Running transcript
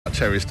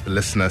cherished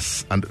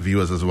listeners and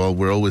viewers as well.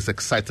 We're always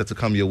excited to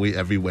come your way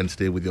every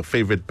Wednesday with your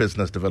favorite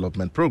business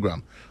development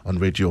program on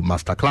Radio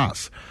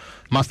Masterclass.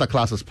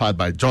 Masterclass is powered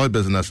by Joy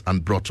Business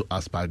and brought to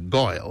us by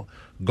GOIL.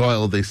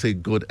 GOIL, they say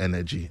good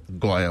energy.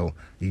 GOIL,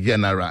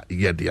 Yenara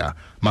Yedia.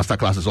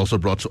 Masterclass is also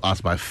brought to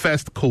us by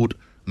First Code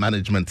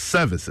Management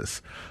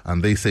Services,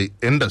 and they say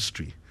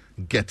industry.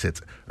 Get it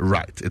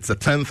right. It's the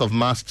 10th of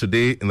March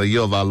today in the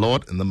year of our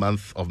Lord, in the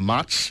month of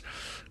March.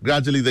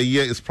 Gradually, the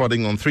year is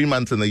prodding on 3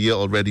 months in the year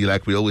already,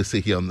 like we always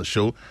say here on the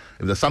show.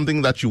 If there's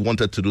something that you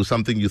wanted to do,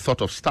 something you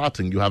thought of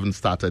starting, you haven't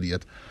started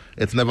yet,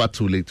 it's never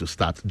too late to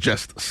start.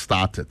 Just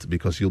start it,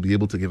 because you'll be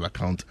able to give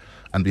account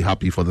and be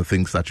happy for the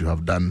things that you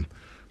have done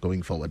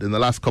going forward. In the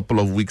last couple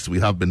of weeks, we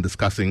have been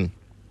discussing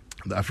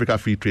the Africa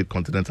Free Trade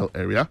Continental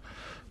Area.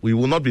 We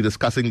will not be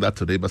discussing that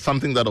today, but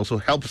something that also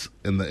helps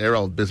in the area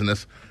of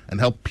business and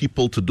help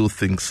people to do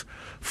things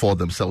for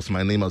themselves.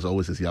 My name, as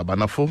always, is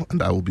Yabanafo,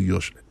 and I will be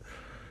your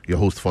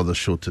host for the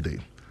show today.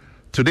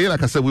 Today,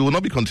 like I said, we will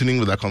not be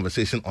continuing with our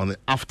conversation on the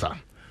after,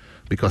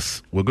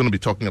 because we're going to be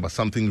talking about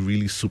something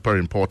really super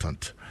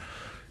important.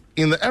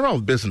 In the era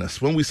of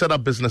business, when we set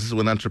up businesses,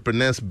 when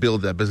entrepreneurs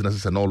build their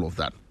businesses and all of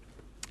that,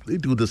 they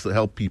do this to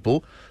help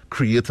people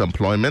create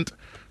employment,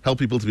 help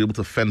people to be able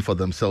to fend for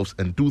themselves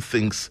and do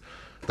things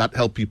that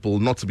help people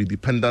not to be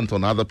dependent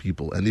on other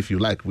people. And if you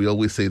like, we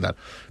always say that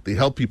they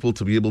help people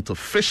to be able to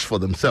fish for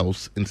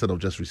themselves instead of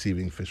just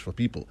receiving fish for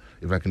people,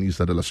 if I can use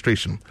that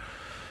illustration.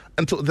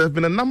 And so there have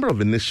been a number of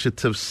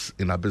initiatives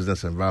in our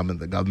business environment.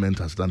 The government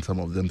has done some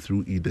of them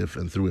through EDIF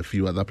and through a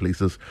few other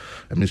places.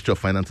 The Ministry of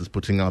Finance is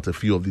putting out a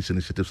few of these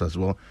initiatives as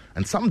well.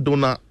 And some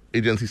donor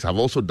agencies have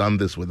also done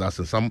this with us,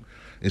 and some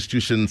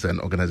institutions and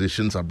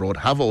organizations abroad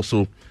have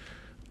also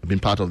been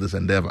part of this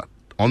endeavor.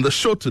 On the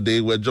show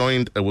today, we're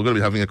going to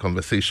be having a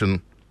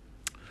conversation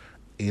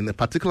in a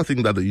particular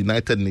thing that the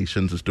United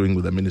Nations is doing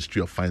with the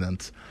Ministry of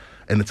Finance.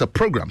 And it's a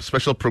program,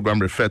 special program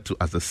referred to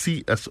as the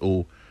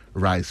CSO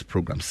RISE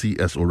program,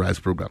 CSO RISE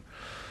program.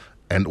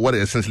 And what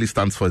it essentially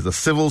stands for is the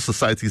Civil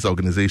Societies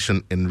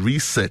Organization in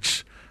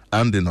Research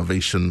and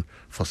Innovation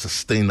for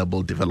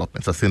Sustainable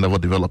Development. Sustainable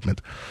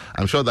development.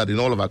 I'm sure that in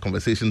all of our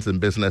conversations in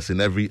business,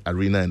 in every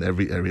arena, in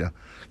every area,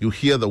 you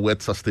hear the word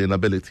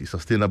sustainability,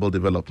 sustainable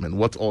development.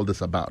 What's all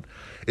this about?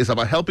 It's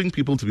about helping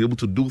people to be able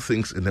to do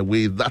things in a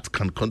way that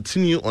can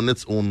continue on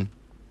its own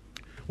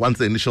once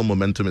the initial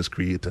momentum is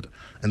created.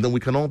 And then we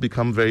can all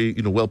become very,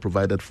 well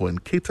provided for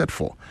and catered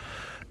for.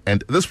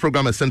 And this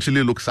program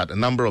essentially looks at a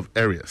number of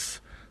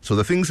areas. So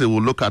the things it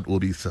will look at will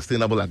be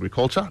sustainable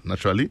agriculture,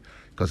 naturally,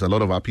 because a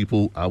lot of our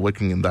people are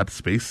working in that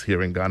space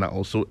here in Ghana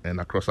also and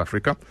across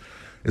Africa.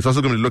 It's also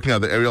going to be looking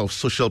at the area of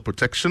social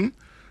protection,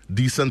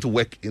 decent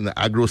work in the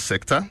agro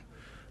sector,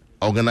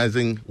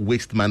 organizing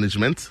waste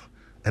management,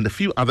 and a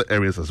few other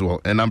areas as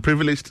well. And I'm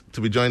privileged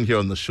to be joined here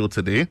on the show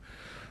today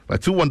by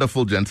two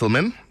wonderful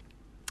gentlemen.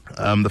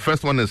 The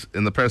first one is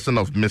in the person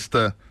of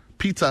Mr.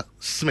 Peter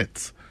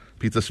Smith.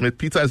 Peter Smith.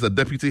 Peter is the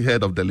Deputy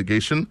Head of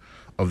Delegation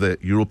of the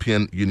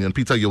European Union.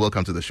 Peter, you're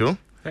welcome to the show.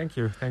 Thank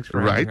you. Thanks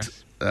for having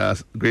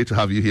us. Great to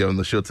have you here on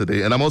the show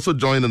today. And I'm also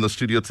joined in the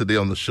studio today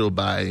on the show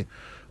by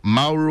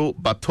Mauro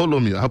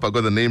Bartolomeo. I hope I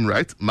got the name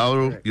right.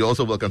 Mauro, correct. You're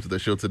also welcome to the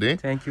show today.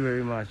 Thank you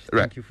very much.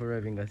 Right. Thank you for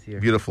having us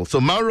here. Beautiful.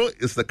 So Mauro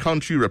is the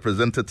country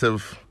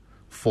representative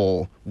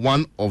for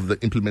one of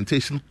the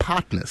implementation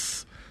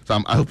partners.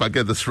 So I hope I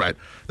get this right.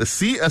 The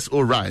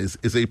CSO RISE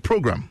is a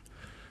program.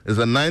 It's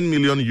a 9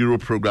 million euro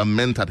program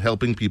meant at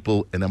helping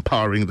people and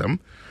empowering them.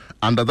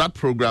 Under that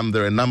program,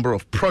 there are a number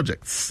of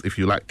projects, if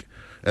you like.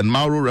 And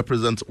Mauro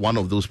represents one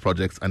of those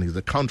projects, and he's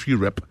the country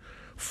rep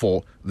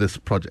for this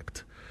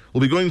project.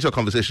 We'll be going into a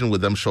conversation with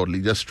them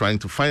shortly, just trying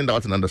to find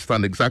out and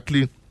understand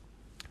exactly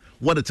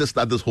what it is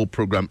that this whole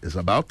program is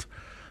about,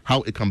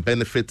 how it can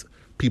benefit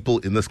people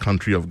in this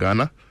country of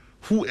Ghana,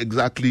 who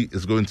exactly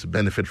is going to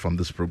benefit from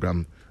this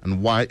program,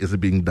 and why is it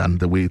being done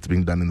the way it's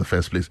being done in the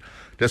first place.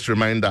 Just to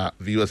remind our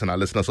viewers and our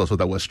listeners also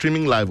that we're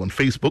streaming live on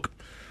Facebook.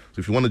 So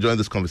if you want to join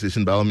this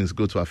conversation, by all means,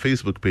 go to our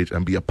Facebook page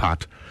and be a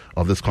part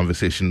of this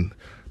conversation.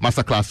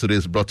 Masterclass today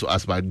is brought to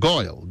us by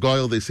GOIL.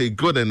 GOIL, they say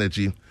good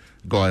energy.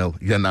 GOIL,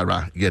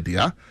 Yenara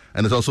Yedia.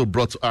 And it's also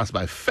brought to us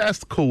by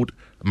First Code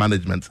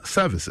Management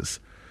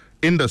Services.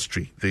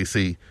 Industry, they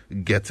say,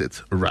 get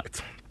it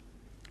right.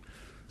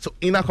 So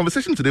in our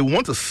conversation today, we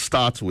want to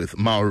start with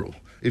Mauro,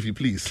 if you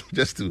please,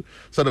 just to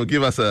sort of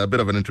give us a bit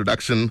of an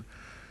introduction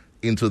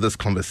into this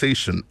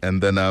conversation.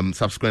 And then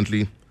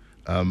subsequently,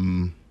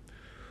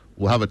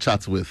 we'll have a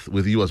chat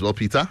with you as well,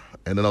 Peter,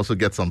 and then also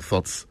get some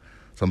thoughts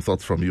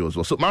from you as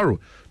well. So Mauro,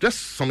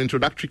 just some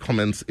introductory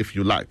comments, if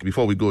you like,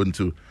 before we go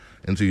into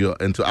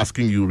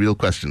asking you real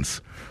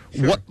questions.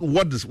 Sure.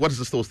 What is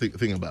this whole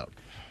thing about?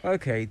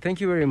 Okay,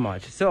 thank you very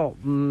much. So,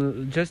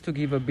 just to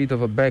give a bit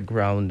of a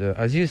background,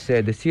 as you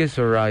said, the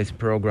CSO RISE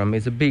program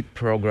is a big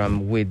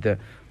program with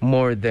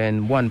more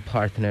than one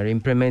partner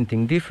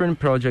implementing different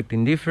projects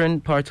in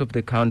different parts of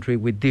the country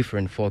with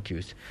different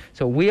focus.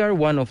 So we are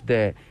one of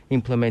the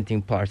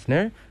implementing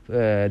partner.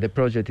 The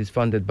project is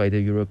funded by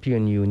the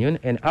European Union,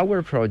 and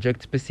our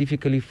project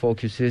specifically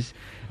focuses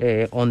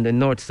on the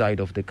north side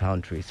of the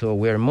country. So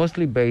we are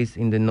mostly based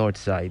in the north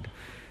side.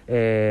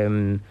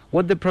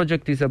 What the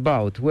project is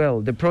about?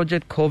 Well, the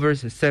project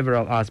covers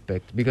several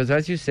aspects because,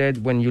 as you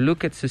said, when you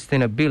look at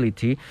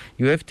sustainability,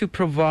 you have to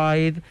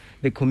provide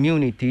the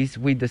communities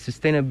with the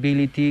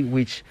sustainability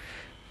which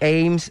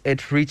aims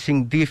at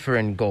reaching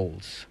different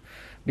goals.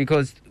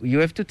 Because you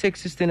have to take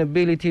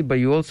sustainability, but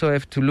you also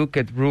have to look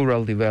at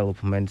rural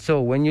development.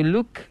 So when you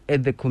look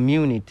at the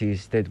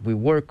communities that we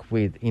work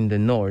with in the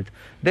north,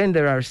 then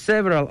there are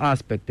several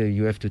aspects that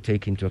you have to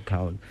take into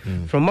account.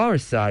 From our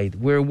side,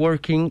 we're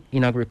working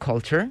in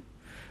agriculture,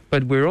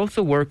 but we're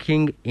also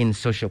working in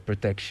social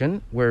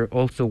protection. We're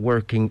also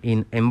working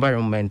in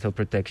environmental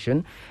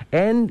protection.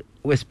 And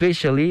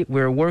especially,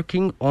 we're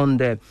working on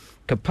the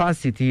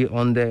capacity,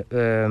 on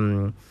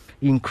the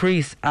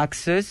increase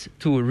access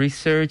to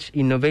research,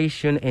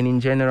 innovation, and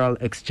in general,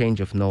 exchange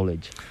of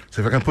knowledge.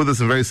 So if I can put this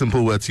in very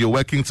simple words, you're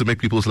working to make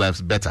people's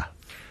lives better.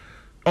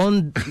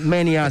 On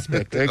many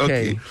aspects,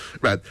 okay.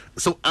 Right.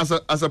 So as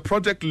a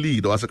project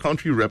lead or as a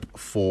country rep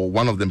for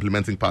one of the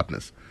implementing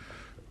partners,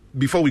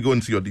 before we go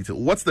into your detail,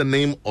 what's the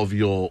name of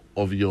your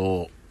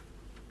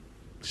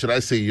should I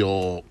say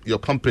your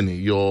company,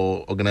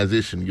 your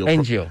organization, your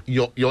NGO?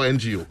 Your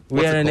NGO.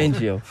 We are an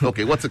NGO.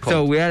 Okay, what's it called?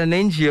 So we are an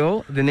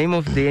NGO. The name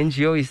of the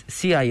NGO is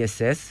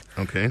CISS.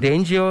 Okay. The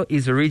NGO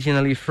is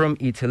originally from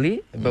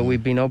Italy, but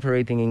we've been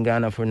operating in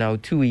Ghana for now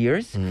 2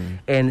 years.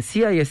 And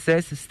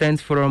CISS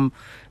stands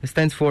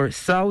for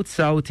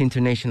South-South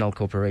International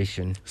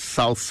Cooperation.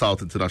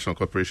 South-South International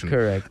Cooperation.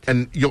 Correct.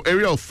 And your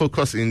area of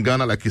focus in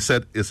Ghana, like you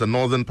said, is the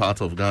northern part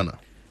of Ghana.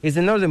 It's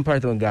the northern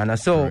part of Ghana.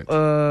 So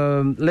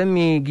Right. let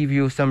me give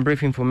you some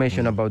brief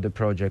information about the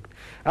project.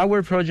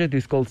 Our project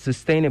is called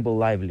Sustainable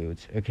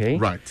Livelihoods, okay?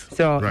 Right.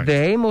 So Right. the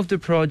aim of the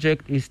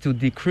project is to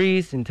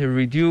decrease and to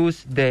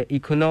reduce the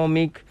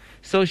economic,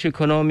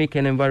 socioeconomic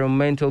and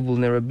environmental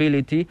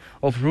vulnerability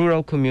of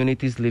rural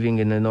communities living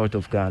in the north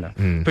of Ghana.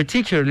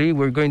 Particularly,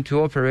 we're going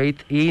to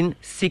operate in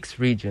 6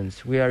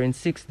 regions. We are in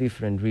 6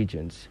 different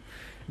regions.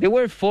 There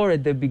were 4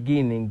 at the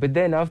beginning, but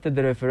then after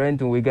the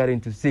referendum, we got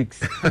into 6.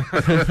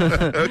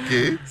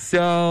 Okay.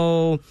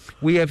 So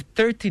we have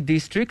 30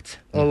 districts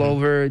all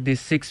over these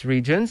 6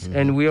 regions,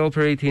 and we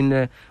operate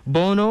in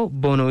Bono,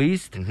 Bono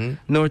East,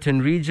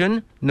 Northern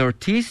Region,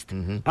 Northeast,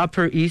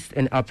 Upper East,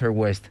 and Upper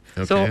West.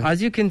 Okay. So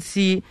as you can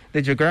see,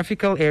 the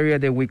geographical area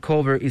that we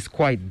cover is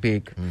quite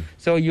big.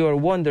 So you are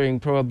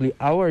wondering probably,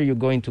 how are you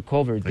going to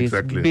cover this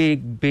Exactly.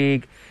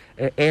 big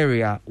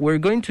area? We're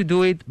going to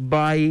do it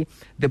by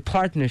the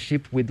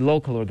partnership with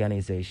local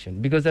organization,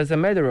 because as a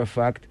matter of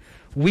fact,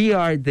 we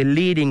are the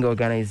leading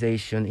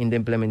organization in the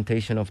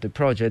implementation of the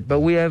project, but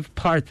we have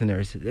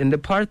partners, and the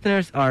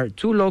partners are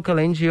 2 local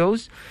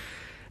NGOs,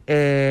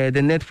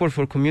 the Network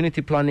for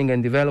Community Planning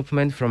and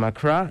Development from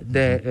Accra,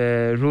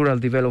 the Rural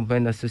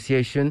Development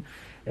Association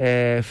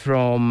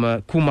from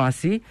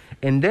Kumasi,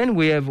 and then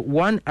we have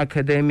one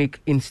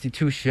academic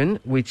institution,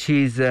 which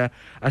is a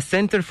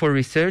Center for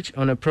Research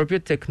on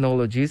Appropriate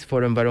Technologies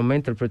for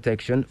Environmental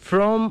Protection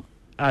from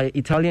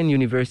Italian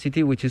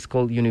university, which is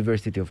called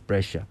University of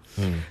Brescia.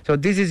 So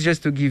this is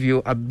just to give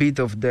you a bit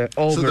of the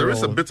overall. So there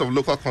is a bit of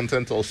local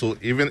content also,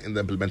 even in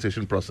the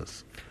implementation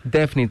process.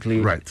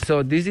 Definitely. Right.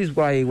 So this is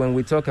why when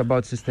we talk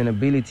about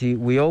sustainability,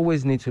 we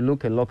always need to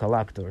look at local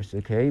actors,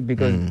 okay?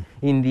 Because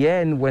in the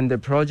end, when the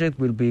project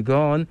will be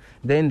gone,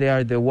 then they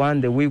are the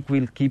one that we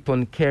will keep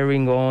on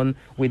carrying on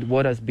with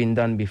what has been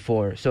done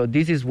before. So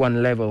this is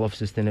one level of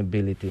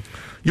sustainability.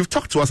 You've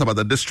talked to us about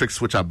the districts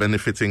which are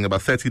benefiting,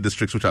 about 30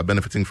 districts which are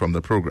benefiting from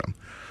the program.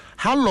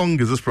 How long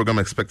is this program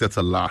expected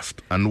to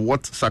last, and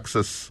what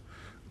success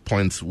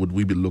points would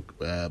we be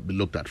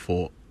looked at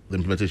for the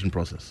implementation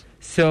process?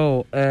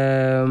 So,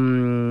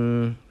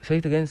 say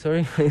it again,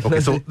 sorry.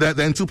 Okay, so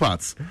they're in 2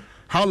 parts.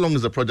 How long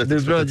is the project The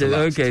expected project, to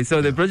last? okay, so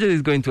the project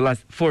is going to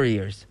last 4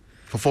 years.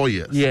 For 4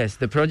 years? Yes,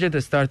 the project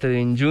has started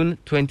in June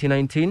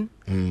 2019.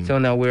 So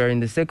now we are in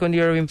the 2nd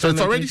year of So implementation.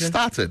 it's already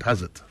started,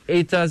 has it?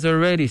 It has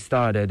already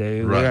started.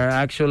 We Right. are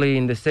actually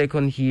in the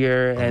 2nd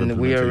year, and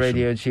we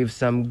already implementation. achieved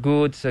some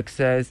good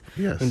success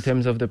Yes. in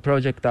terms of the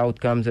project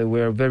outcomes that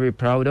we are very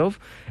proud of.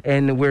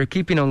 And we're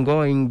keeping on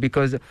going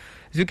because,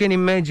 as you can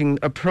imagine,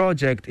 a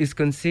project is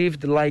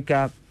conceived like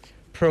a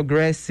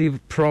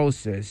progressive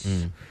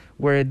process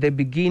where at the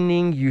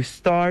beginning you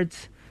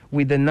start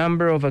with a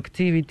number of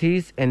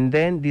activities, and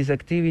then these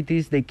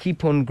activities, they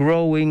keep on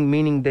growing,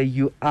 meaning that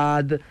you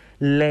add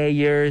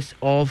layers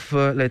of,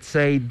 let's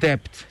say,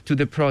 depth to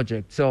the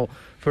project. So,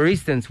 for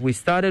instance, we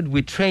started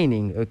with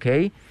training,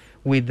 okay,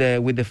 with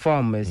the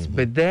farmers.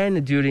 But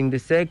then during the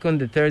 2nd,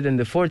 the 3rd, and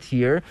the 4th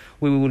year,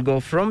 we will go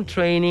from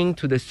training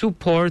to the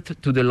support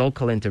to the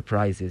local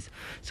enterprises.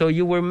 So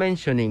you were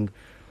mentioning,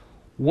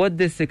 what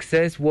the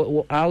success,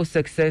 how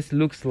success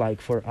looks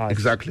like for us.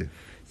 Exactly.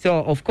 So,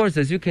 of course,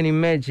 as you can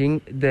imagine,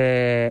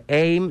 the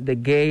aim,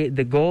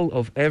 the goal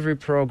of every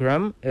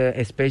program,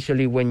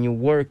 especially when you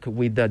work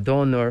with a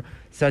donor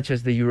such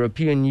as the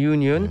European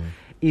Union,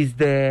 is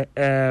the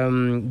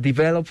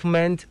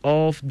development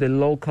of the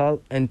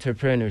local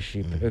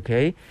entrepreneurship,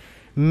 okay?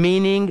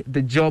 Meaning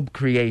the job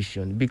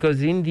creation.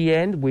 Because in the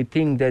end, we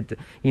think that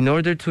in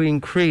order to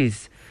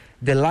increase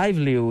the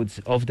livelihoods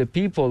of the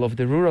people of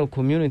the rural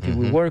community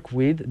we work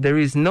with, there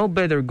is no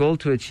better goal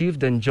to achieve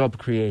than job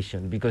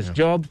creation, because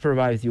job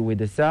provides you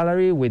with a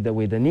salary, with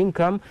an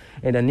income,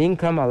 and an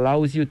income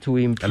allows you to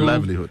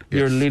improve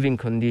your living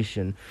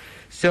condition.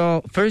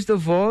 So first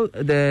of all,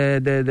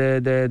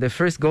 the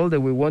first goal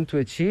that we want to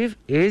achieve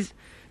is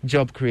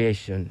job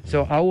creation.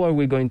 So how are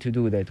we going to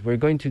do that? We're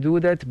going to do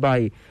that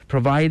by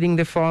providing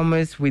the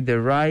farmers with the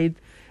right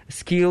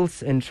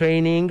skills and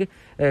training,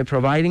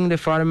 providing the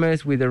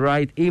farmers with the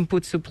right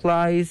input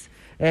supplies,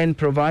 and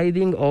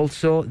providing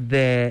also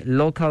the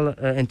local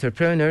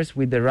entrepreneurs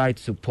with the right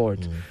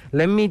support.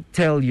 Let me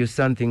tell you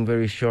something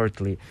very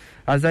shortly.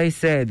 As I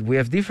said, we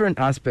have different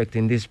aspects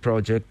in this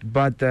project,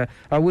 but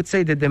I would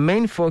say that the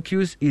main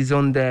focus is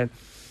on the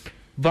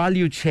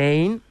value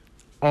chain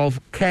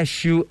of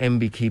cashew and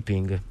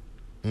beekeeping.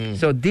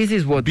 So this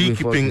is what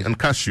beekeeping and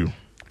cashew.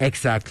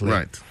 Exactly.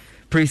 Right.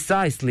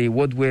 Precisely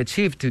what we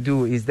achieved to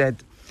do is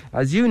that,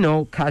 as you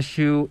know,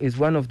 cashew is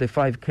one of the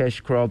 5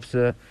 cash crops,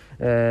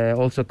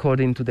 also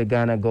according to the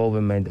Ghana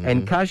government.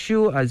 And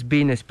cashew has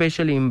been,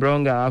 especially in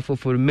Bronga Afo,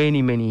 for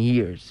many, many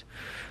years.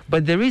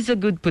 But there is a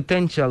good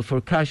potential for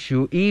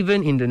cashew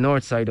even in the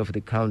north side of the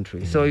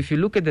country. So if you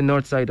look at the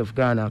north side of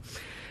Ghana,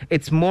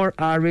 it's more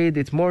arid,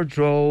 it's more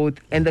drought,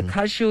 and the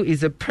cashew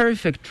is a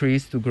perfect tree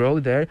to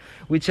grow there,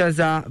 which has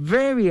a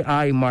very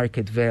high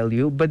market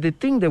value. But the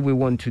thing that we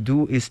want to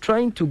do is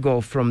trying to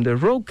go from the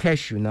raw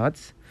cashew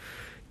nuts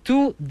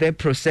to the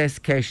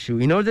processed cashew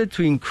in order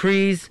to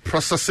increase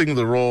processing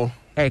the raw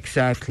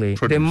exactly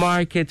produce. The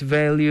market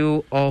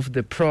value of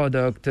the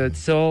product,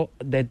 so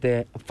that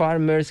the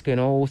farmers can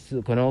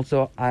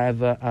also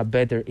have a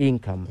better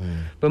income.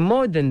 But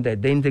more than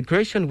that, the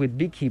integration with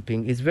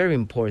beekeeping is very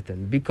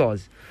important,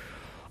 because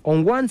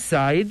on one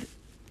side,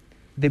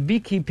 the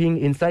beekeeping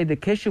inside the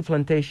cashew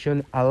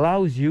plantation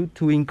allows you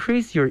to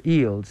increase your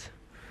yields,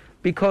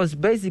 because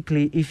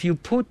basically if you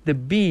put the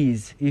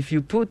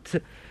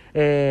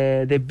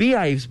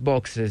beehives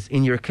boxes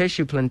in your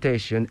cashew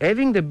plantation,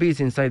 having the bees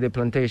inside the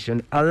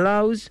plantation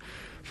allows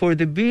for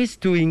the bees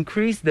to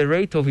increase the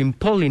rate of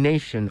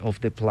impollination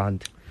of the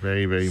plant.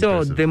 Very, very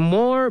so impressive. The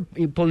more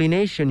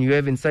pollination you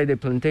have inside the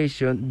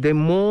plantation, the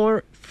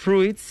more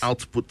fruits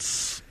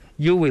outputs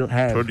you will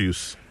have.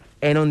 Produce.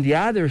 And on the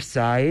other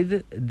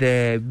side,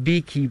 the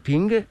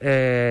beekeeping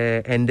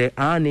and the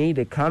honey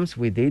that comes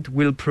with it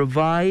will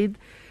provide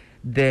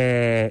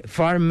the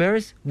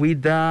farmers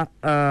with a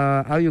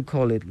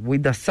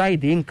with a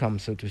side income,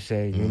 so to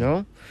say, you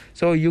know.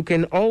 So you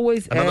can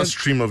always another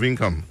stream of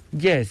income.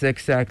 Yes,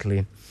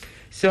 exactly.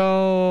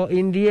 So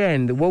in the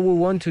end, what we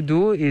want to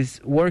do is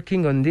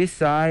working on this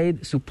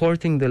side,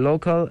 supporting the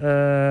local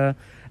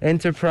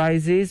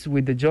enterprises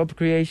with the job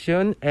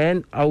creation,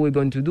 and how we're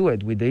going to do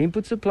it with the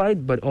input supply,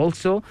 but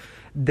also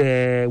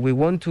we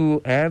will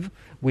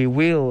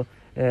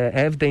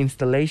have the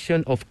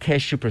installation of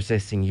cashew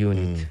processing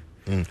unit.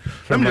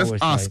 Let me just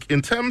ask,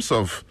 in terms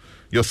of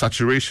your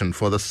saturation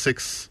for the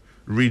 6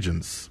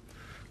 regions,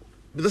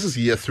 this is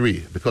year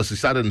 3, because you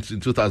started in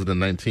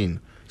 2019,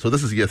 so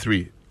this is year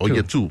 3 or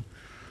year 2.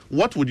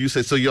 What would you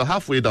say? So you're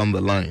halfway down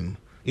the line.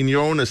 In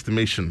your own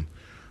estimation,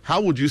 how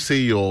would you say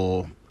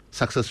your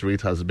success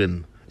rate has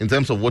been in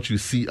terms of what you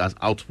see as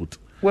output?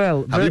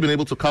 Well, have you been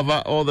able to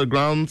cover all the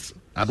grounds?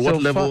 At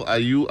what level are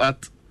you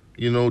at?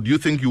 You know, do you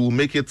think you will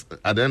make it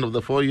at the end of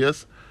the 4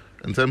 years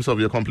in terms of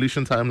your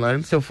completion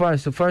timeline? So far,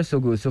 so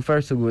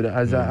good.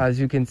 As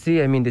you can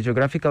see, I mean, the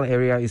geographical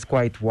area is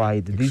quite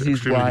wide. This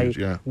is why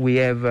huge, we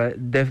have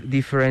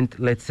different,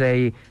 let's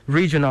say,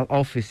 regional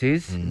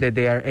offices that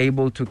they are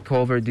able to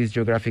cover this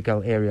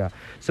geographical area.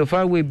 So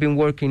far, we've been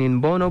working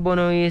in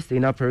Bono East,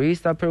 in Upper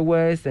East, Upper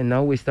West, and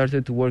now we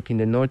started to work in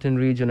the northern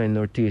region and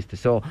northeast.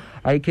 So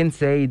I can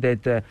say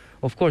that,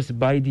 of course,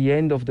 by the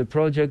end of the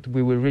project,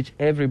 we will reach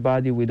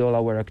everybody with all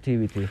our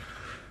activity.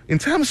 In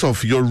terms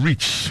of your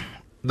reach,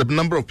 the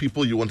number of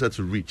people you wanted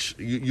to reach,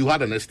 you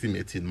had an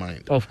estimate in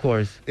mind. Of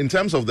course. In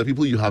terms of the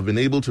people you have been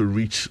able to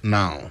reach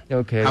now,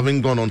 having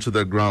gone onto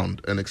the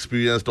ground and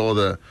experienced all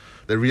the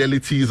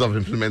realities of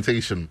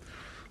implementation,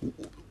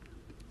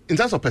 in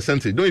terms of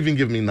percentage, don't even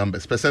give me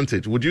numbers,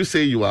 percentage, would you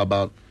say you are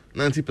about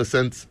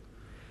 90%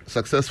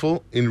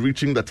 successful in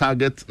reaching the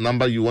target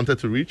number you wanted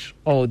to reach?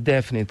 Oh,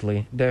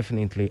 definitely.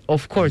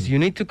 Of course, you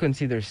need to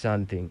consider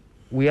something.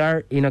 We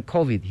are in a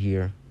COVID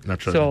year.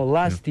 Naturally. So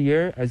last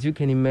year, as you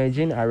can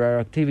imagine, our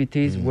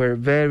activities were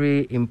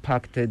very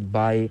impacted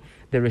by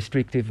the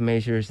restrictive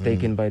measures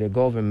taken by the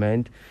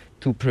government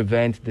to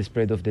prevent the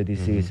spread of the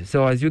disease.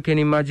 So as you can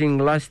imagine,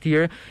 last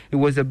year it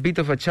was a bit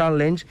of a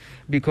challenge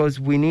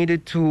because we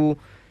needed to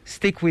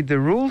stick with the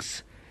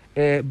rules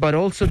but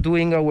also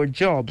doing our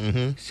job.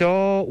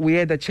 So we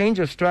had a change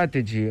of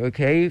strategy,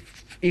 okay?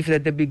 If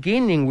at the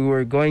beginning we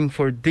were going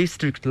for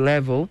district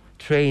level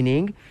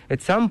training,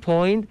 at some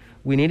point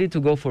we needed to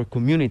go for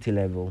community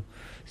level.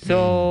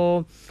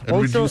 So and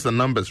also reduce the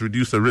numbers,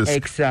 reduce the risk.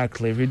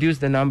 Exactly, reduce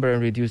the number and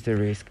reduce the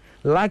risk.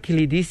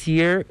 Luckily, this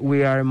year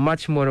we are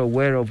much more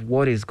aware of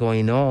what is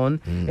going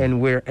on, and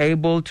we're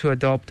able to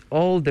adopt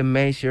all the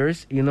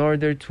measures in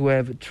order to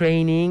have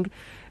training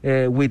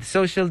with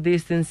social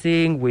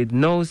distancing, with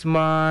nose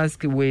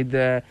mask, with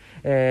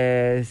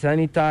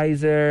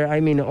sanitizer.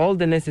 I mean, all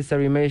the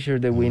necessary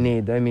measures that we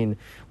need. I mean,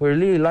 we're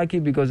really lucky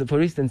because,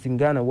 for instance, in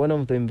Ghana, one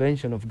of the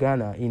inventions of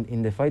Ghana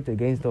in the fight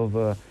against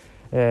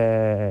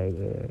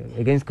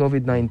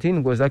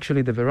COVID-19 was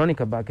actually the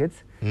Veronica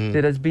buckets.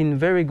 That has been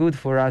very good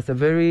for us, a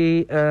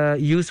very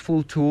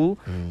useful tool,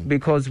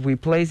 because we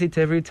place it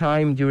every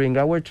time during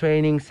our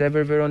training,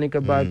 several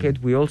Veronica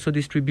bucket. We also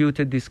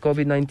distributed these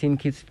COVID-19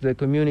 kits to the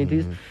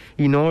communities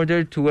in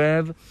order to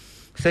have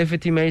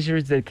safety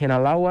measures that can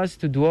allow us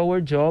to do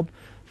our job,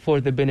 for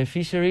the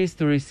beneficiaries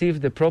to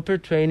receive the proper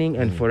training,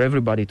 and for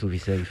everybody to be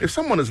safe. If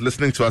someone is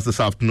listening to us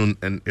this afternoon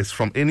and is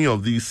from any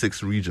of these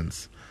 6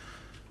 regions,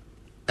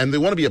 and they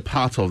want to be a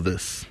part of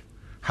this,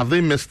 have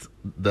they missed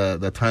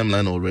the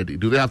timeline already?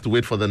 Do they have to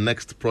wait for the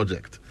next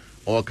project?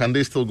 Or can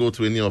they still go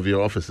to any of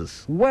your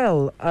offices?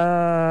 Well,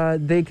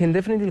 they can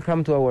definitely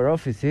come to our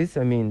offices.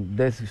 I mean,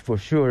 that's for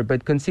sure.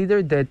 But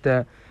consider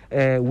that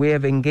we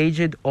have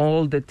engaged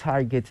all the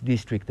target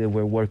district that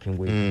we're working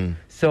with.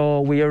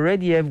 So we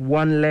already have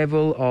one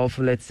level of,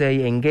 let's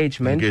say,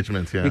 engagement.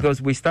 Yeah.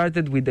 Because we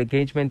started with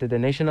engagement at the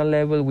national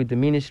level with the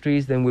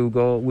ministries, then we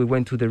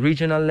went to the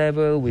regional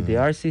level with the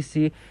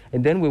RCC,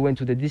 and then we went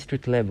to the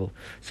district level.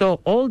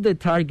 So all the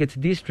target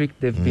districts,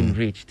 they've been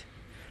reached.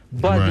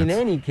 But in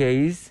any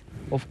case,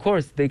 of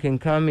course, they can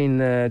come in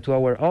to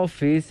our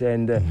office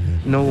and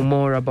know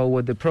more about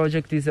what the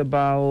project is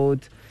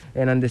about,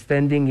 and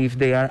understanding if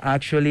they are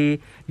actually,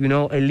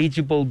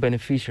 eligible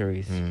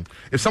beneficiaries.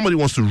 If somebody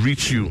wants to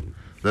reach you,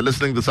 they're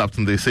listening this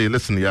afternoon, they say,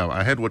 listen,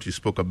 I heard what you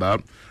spoke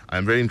about.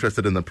 I'm very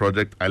interested in the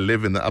project. I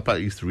live in the Upper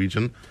East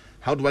region.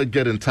 How do I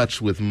get in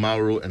touch with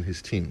Mauro and his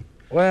team?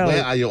 Well,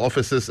 where are your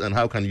offices and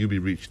how can you be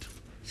reached?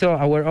 So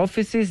our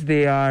offices,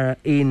 they are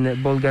in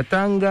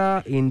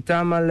Bolgatanga, in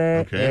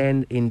Tamale,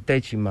 and in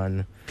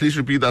Techiman. Please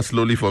repeat that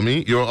slowly for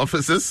me. Your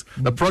offices,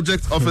 the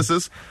project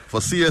offices for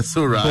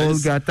CSO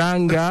Rise.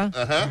 Bolgatanga,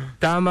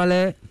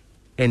 Tamale,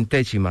 and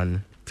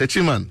Techiman.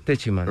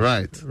 Techiman.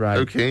 Right.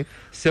 Okay.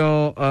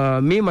 So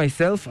me,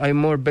 myself, I'm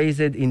more based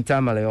in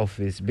Tamale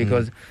office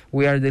because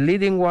we are the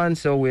leading one.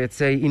 So we'd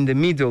say in the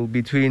middle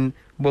between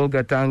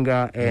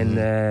Bolgatanga and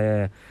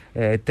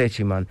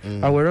Techiman.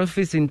 Our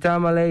office in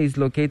Tamale is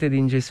located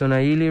in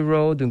Jesonaili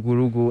Road, in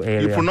Gurugu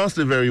area. You pronounced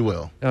it very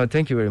well. Oh,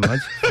 thank you very much.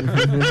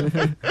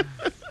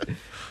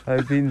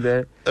 I've been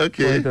there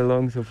quite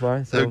along so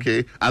far. So.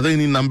 Okay. Are there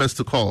any numbers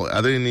to call?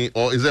 Are there any,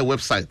 or is there a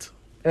website?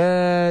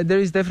 There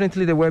is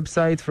definitely the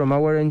website from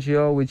our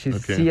NGO, which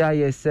is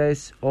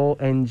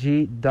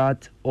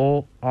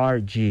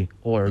cissong.org.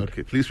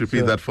 Okay, please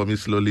repeat that for me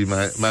slowly.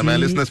 My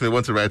listeners may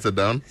want to write it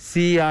down.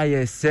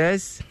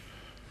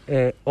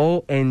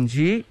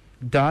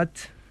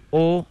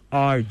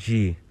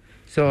 cissong.org.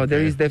 So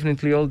there is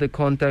definitely all the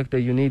contact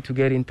that you need to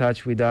get in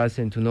touch with us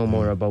and to know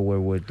more about what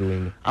we're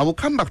doing. I will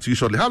come back to you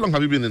shortly. How long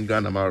have you been in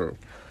Ghana, Mauro?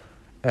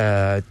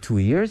 2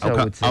 years, I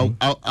would say.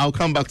 I'll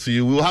come back to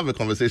you. We'll have a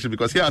conversation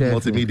because here at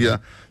Multimedia,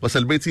 we're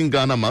celebrating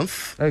Ghana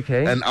Month.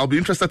 Okay. And I'll be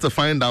interested to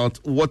find out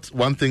what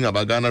one thing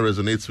about Ghana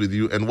resonates with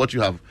you and what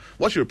your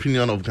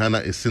opinion of Ghana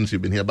is since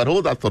you've been here. But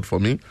hold that thought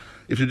for me.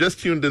 If you just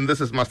tuned in, this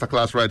is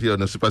Masterclass right here on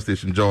the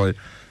Superstation Joy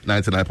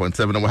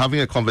 99.7. And we're having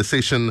a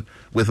conversation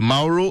with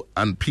Mauro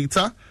and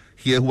Peter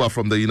here who are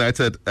from the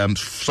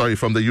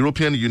from the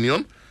European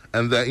Union.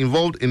 And they're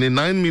involved in a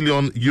 €9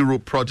 million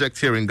project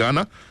here in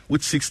Ghana,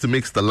 which seeks to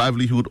make the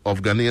livelihood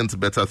of Ghanaians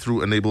better through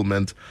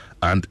enablement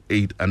and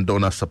aid and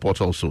donor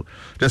support also.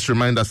 Just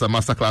remind us that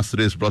Masterclass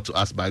today is brought to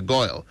us by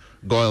GOIL.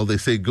 GOIL, they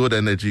say good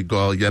energy,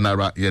 GOIL,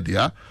 Yenara,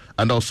 Yedia.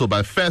 And also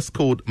by First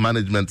Code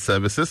Management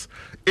Services.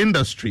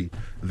 Industry,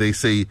 they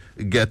say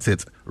get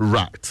it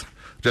right.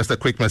 Just a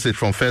quick message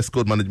from First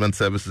Code Management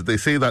Services. They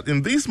say that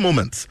in these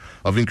moments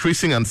of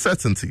increasing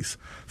uncertainties,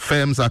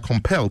 firms are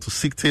compelled to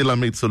seek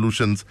tailor-made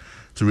solutions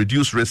to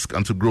reduce risk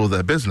and to grow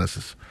their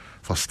businesses.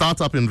 For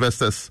startup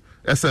investors,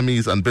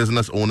 SMEs, and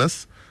business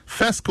owners,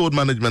 First Code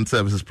Management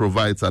Services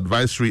provides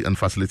advisory and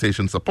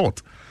facilitation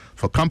support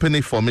for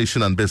company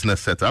formation and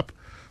business setup,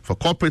 for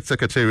corporate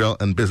secretarial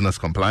and business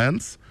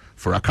compliance,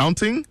 for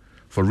accounting,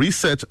 for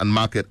research and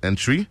market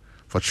entry,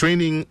 for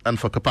training, and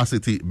for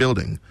capacity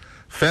building.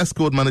 First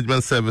Code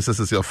Management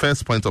Services is your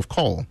first point of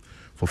call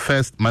for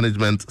First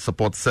Management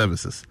Support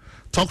Services.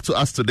 Talk to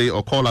us today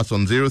or call us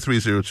on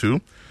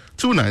 0302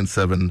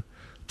 297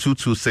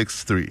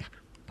 2263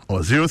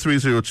 or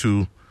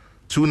 0302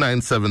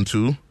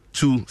 2972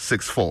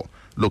 264.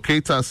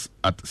 Locate us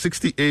at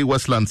 60A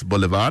Westlands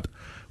Boulevard,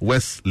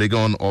 West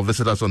Legon, or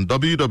visit us on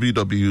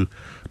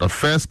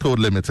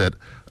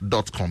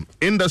www.firstcodelimited.com.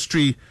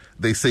 Industry,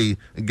 they say,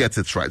 gets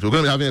it right. We're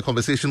going to be having a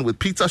conversation with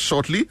Peter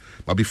shortly,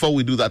 but before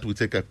we do that, we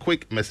take a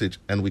quick message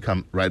and we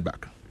come right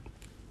back.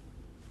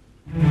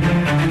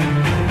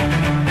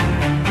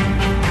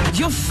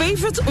 Your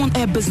favorite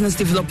on-air business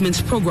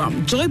development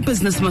program, Joy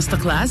Business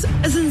Masterclass,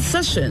 is in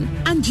session,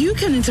 and you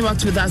can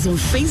interact with us on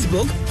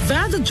Facebook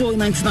via the Joy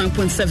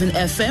 99.7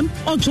 FM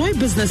or Joy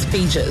Business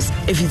pages.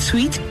 If you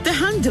tweet, the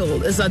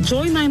handle is at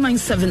Joy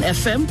 997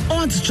 FM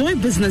or at Joy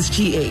Business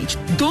GH.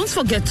 Don't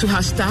forget to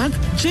hashtag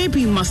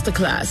JB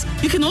Masterclass.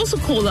 You can also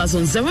call us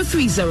on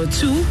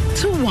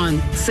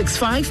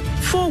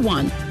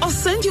 0302-216541 or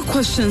send your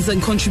questions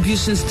and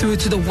contributions through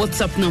to the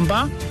WhatsApp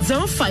number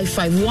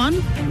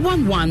 0551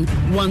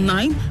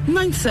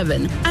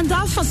 111997, and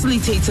our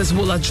facilitators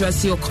will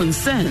address your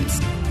concerns.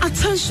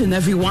 Attention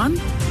everyone,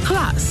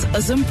 class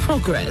is in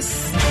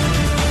progress.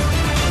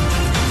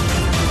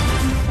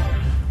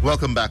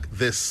 Welcome back.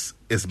 This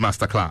is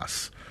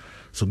Masterclass.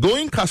 So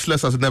going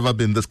cashless has never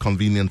been this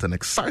convenient and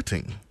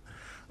exciting.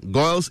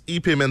 GOIL's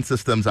e-payment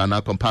systems are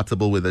now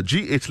compatible with the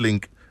GH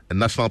Link, a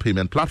national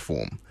payment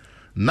platform.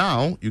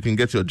 Now you can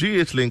get your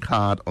GH Link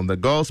card on the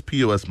GOIL's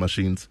POS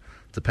machines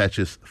to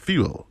purchase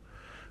fuel.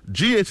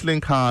 GH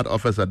Link card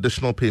offers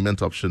additional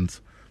payment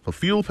options for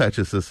fuel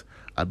purchases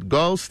at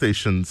GOIL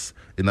stations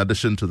in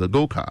addition to the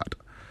Go card.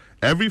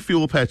 Every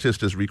fuel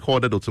purchased is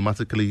recorded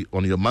automatically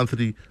on your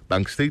monthly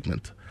bank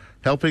statement,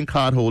 helping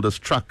cardholders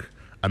track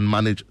and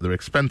manage their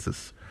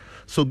expenses.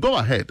 So go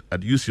ahead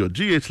and use your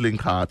GH Link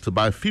card to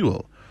buy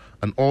fuel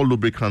and all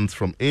lubricants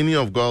from any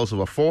of GOIL's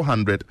over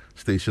 400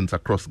 stations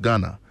across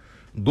Ghana.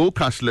 Go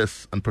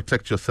cashless and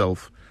protect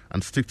yourself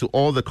and stick to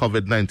all the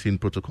COVID-19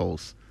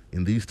 protocols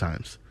in these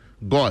times.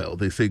 GOIL,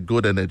 they say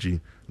good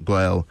energy.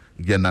 GOIL,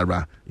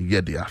 Yenara,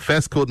 Yedia.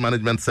 First Code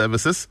Management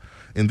Services.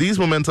 In these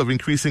moments of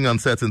increasing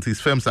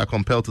uncertainties, firms are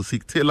compelled to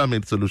seek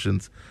tailor-made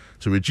solutions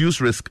to reduce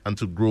risk and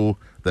to grow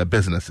their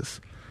businesses.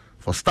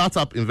 For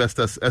startup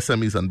investors,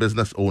 SMEs, and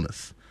business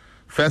owners,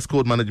 First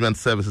Code Management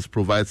Services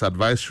provides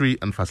advisory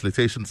and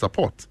facilitation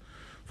support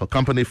for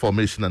company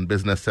formation and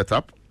business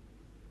setup,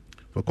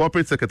 for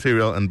corporate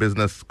secretarial and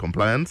business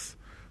compliance,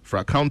 for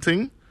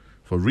accounting,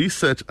 for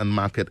research and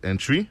market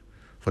entry,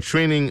 for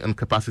training and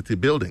capacity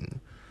building.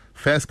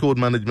 First Code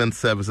Management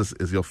Services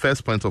is your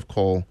first point of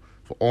call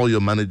for all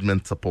your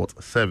management support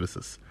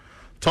services.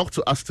 Talk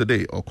to us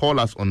today or call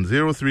us on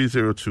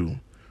 0302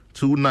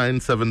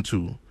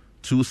 2972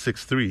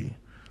 263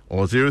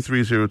 or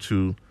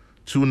 0302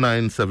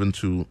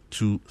 2972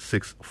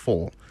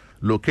 264.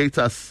 Locate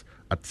us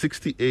at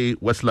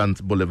 60A Westlands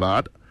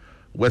Boulevard,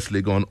 West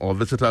Legon, or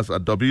visit us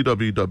at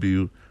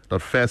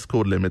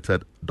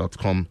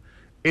www.firstcodelimited.com.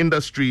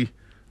 Industry,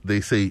 they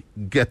say,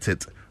 get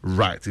it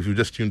right. If you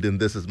just tuned in,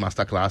 this is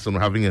Masterclass, and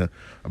we're having a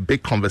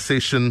big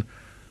conversation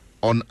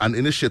on an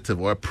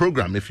initiative or a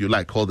program, if you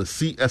like, called the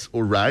CSO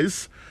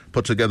Rise,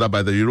 put together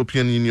by the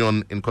European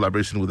Union in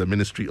collaboration with the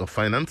Ministry of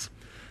Finance.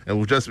 And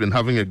we've just been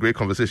having a great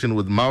conversation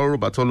with Mauro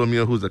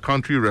Bartolomeo, who's the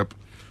country rep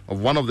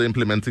of one of the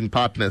implementing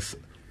partners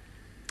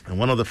and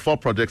one of the 4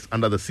 projects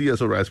under the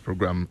CSO Rise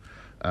program.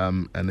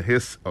 And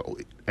his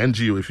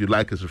NGO, if you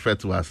like, is referred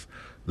to as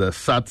the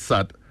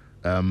SAD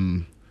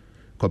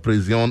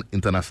Cooperación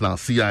Internacional,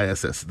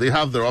 CISS. They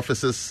have their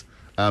offices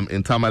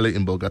in Tamale,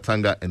 in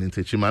Bolgatanga, and in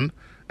Techiman.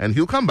 And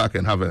he'll come back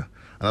and have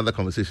another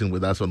conversation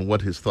with us on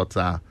what his thoughts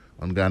are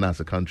on Ghana as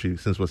a country,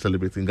 since we're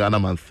celebrating Ghana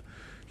Month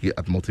here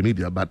at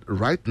Multimedia. But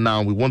right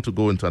now, we want to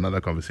go into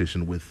another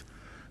conversation with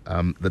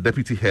the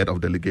Deputy Head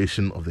of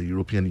Delegation of the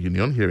European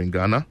Union here in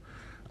Ghana.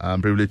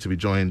 I'm privileged to be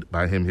joined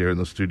by him here in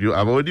the studio.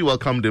 I've already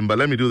welcomed him, but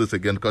let me do this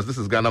again because this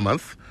is Ghana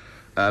Month.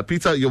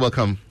 Peter, you're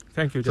welcome.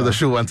 Thank you, John, to the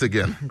show once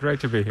again. Great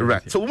to be here.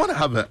 Right. So we want to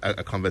have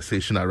a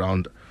conversation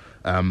around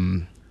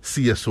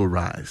CSO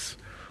Rise.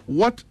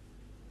 What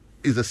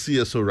is the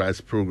CSO Rise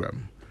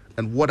program,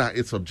 and what are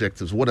its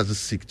objectives? What does it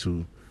seek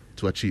to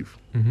achieve?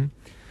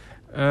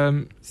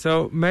 Mm-hmm.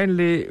 So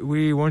mainly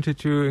we wanted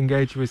to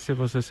engage with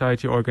civil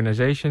society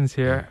organizations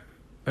here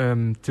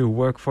to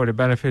work for the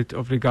benefit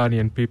of the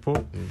Ghanaian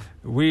people.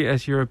 We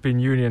as European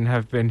Union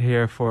have been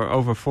here for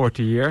over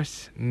 40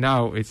 years.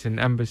 Now it's an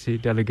embassy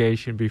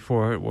delegation,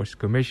 before it was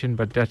commission,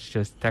 but that's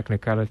just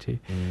technicality.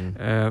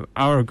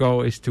 Our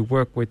goal is to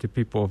work with the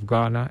people of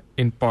Ghana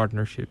in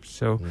partnerships.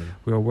 So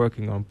we are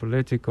working on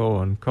political,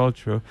 on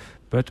cultural,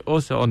 but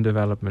also on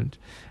development.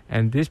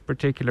 And this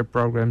particular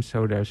program,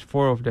 so there's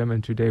 4 of them,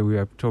 and today we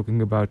are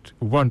talking about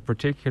one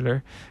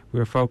particular.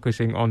 We're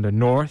focusing on the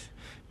north,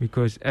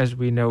 because as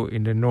we know,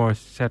 in the north,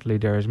 sadly,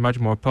 there is much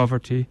more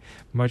poverty,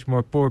 much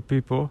more poor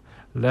people,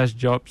 less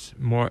jobs,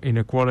 more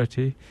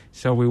inequality.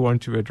 So we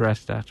want to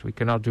address that. We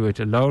cannot do it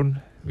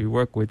alone. We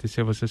work with the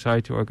civil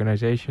society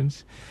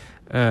organizations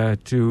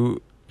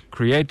to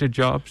create the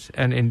jobs,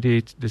 and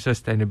indeed the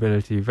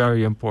sustainability,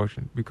 very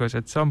important, because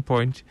at some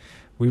point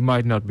we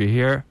might not be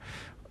here,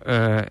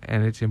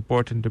 and it's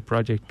important the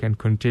project can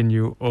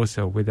continue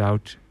also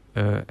without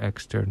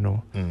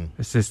external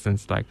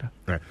assistance like that.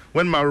 Right.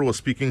 When Mauro was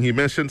speaking, he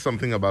mentioned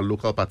something about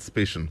local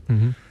participation.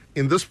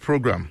 In this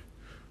program,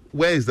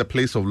 where is the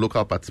place of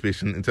local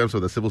participation in terms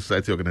of the civil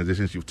society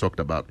organizations you've talked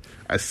about?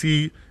 I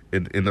see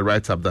in the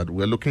write-up that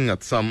we're looking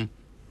at some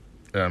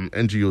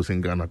NGOs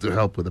in Ghana to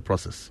help with the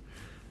process.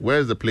 Where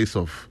is the place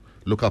of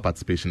local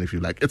participation, if you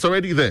like? It's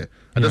already there.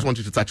 I just want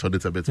you to touch on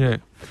it a bit. Yeah.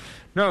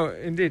 No,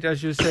 indeed,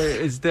 as you say,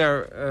 it's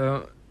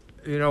there.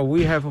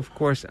 We have, of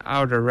course,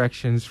 our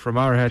directions from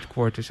our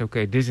headquarters.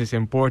 Okay, this is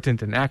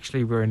important, and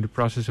actually we're in the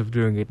process of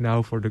doing it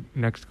now for the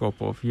next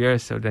couple of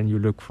years. So then you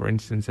look, for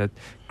instance, at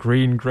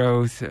green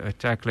growth,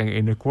 tackling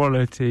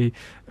inequality,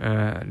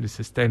 the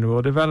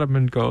sustainable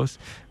development goals.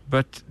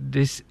 But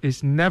this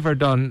is never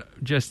done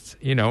just,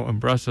 in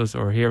Brussels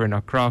or here in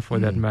Accra, for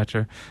that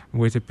matter,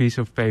 with a piece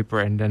of paper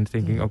and then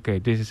thinking, okay,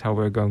 this is how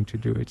we're going to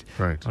do it.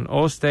 Right. On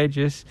all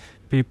stages,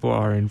 people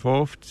are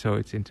involved, so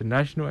it's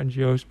international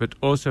NGOs, but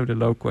also the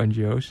local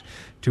NGOs,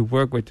 to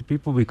work with the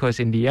people, because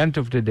in the end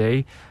of the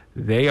day,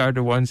 they are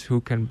the ones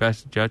who can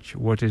best judge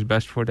what is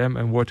best for them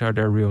and what are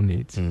their real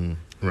needs.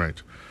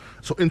 Right.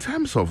 So in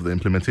terms of the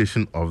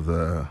implementation of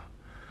the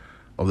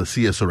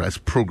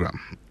CSRS program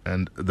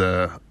and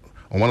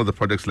on one of the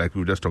projects like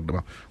we just talked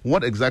about,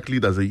 what exactly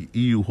does the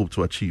EU hope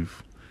to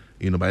achieve,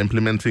 by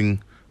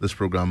implementing this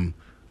program,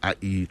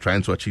 i.e.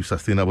 trying to achieve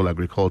sustainable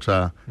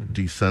agriculture,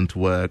 decent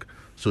work,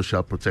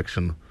 social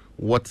protection?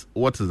 What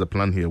is the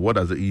plan here? What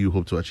does the EU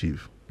hope to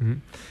achieve?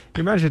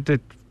 You mentioned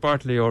it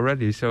partly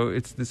already. So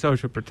it's the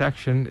social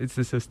protection, it's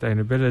the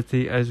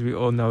sustainability. As we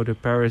all know, the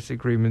Paris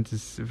Agreement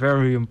is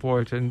very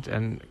important,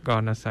 and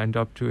Ghana signed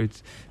up to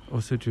it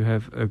also to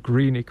have a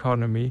green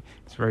economy.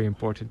 It's very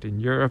important in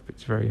Europe.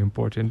 It's very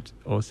important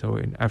also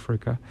in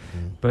Africa.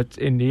 But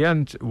in the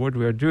end, what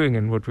we're doing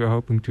and what we're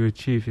hoping to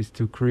achieve is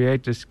to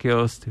create the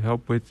skills to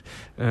help with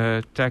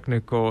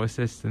technical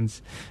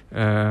assistance,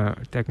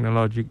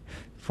 technology,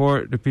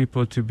 for the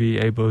people to be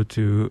able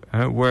to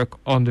work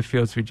on the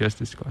fields we just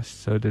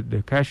discussed. So the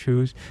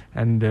cashews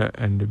and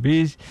the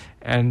bees,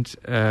 and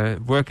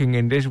working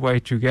in this way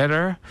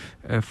together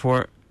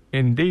for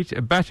indeed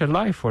a better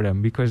life for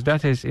them, because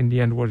that is in the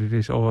end what it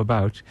is all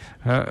about.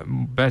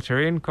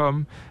 Better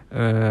income,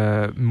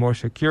 more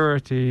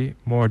security,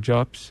 more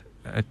jobs,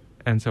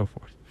 and so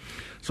forth.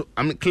 So,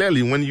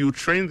 clearly, when you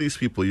train these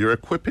people, you're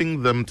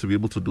equipping them to be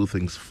able to do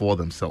things for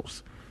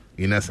themselves,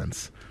 in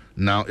essence.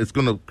 Now, it's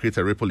going to create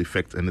a ripple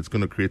effect, and it's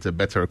going to create a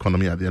better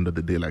economy at the end of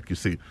the day. Like you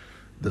say,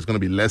 there's going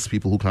to be less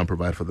people who can't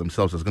provide for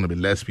themselves. There's going to be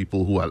less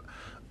people who are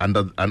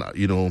under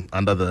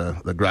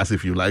the grass,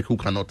 if you like, who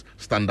cannot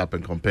stand up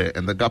and compare.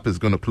 And the gap is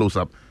going to close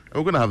up, and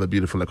we're going to have a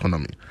beautiful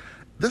economy.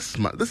 This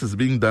is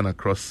being done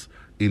across,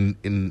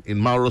 in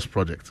Mauro's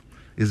project,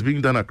 is being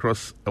done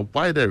across a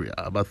wide area,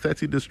 about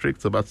 30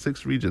 districts, about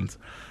 6 regions.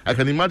 I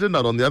can imagine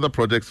that on the other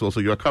projects also,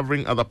 you're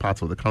covering other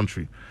parts of the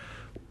country.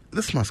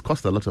 This must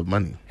cost a lot of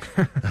money.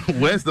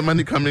 Where's the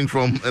money coming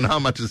from, and how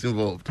much is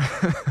involved?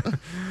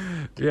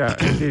 Yeah,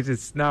 indeed.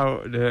 It's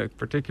now the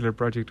particular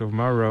project of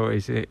Mauro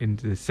is in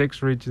the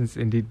 6 regions,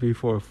 indeed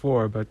before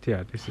 4. But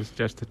yeah, this is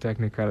just a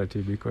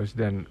technicality, because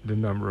then the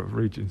number of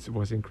regions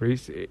was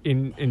increased.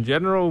 In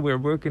general, we're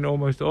working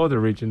almost all the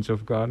regions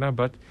of Ghana,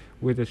 but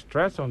with a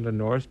stress on the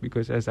north,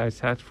 because as I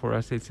said, for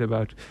us it's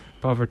about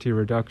poverty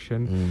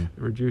reduction,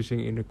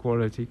 reducing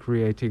inequality,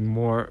 creating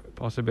more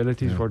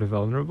possibilities for the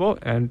vulnerable,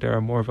 and there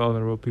are more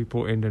vulnerable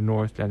people in the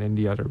north than in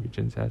the other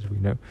regions, as we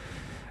know.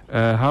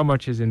 How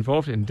much is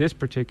involved in this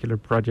particular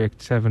project?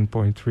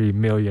 7.3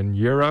 million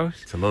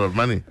euros. It's a lot of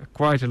money.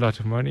 Quite a lot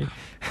of money.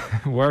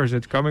 Where is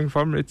it coming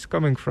from? It's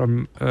coming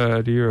from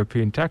the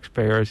European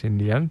taxpayers in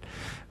the end.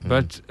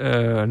 But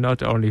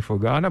not only for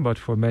Ghana, but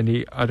for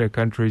many other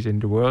countries in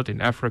the world, in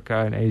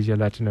Africa, in Asia,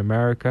 Latin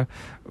America.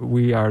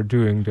 We are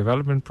doing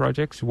development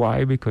projects.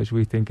 Why? Because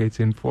we think it's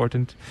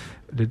important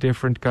the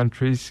different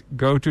countries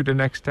go to the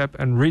next step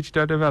and reach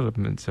their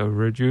development. So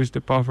reduce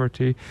the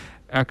poverty,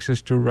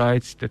 access to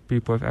rights, that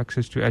people have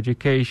access to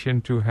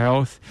education, to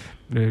health,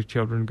 the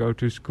children go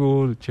to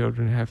school, the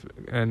children have,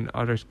 and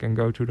others can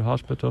go to the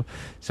hospital.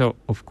 So,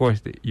 of course,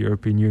 the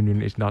European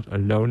Union is not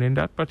alone in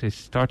that, but it's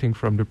starting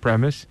from the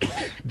premise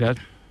that,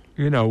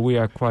 we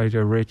are quite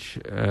a rich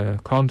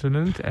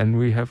continent, and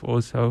we have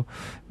also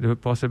the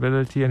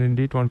possibility, and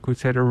indeed one could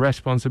say the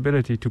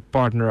responsibility, to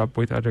partner up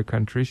with other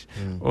countries,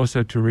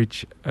 also to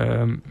reach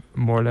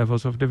more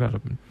levels of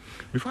development.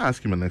 Before I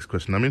ask you my next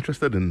question, I'm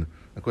interested in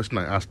a question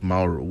I asked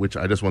Mauro, which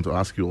I just want to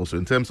ask you also,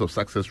 in terms of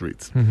success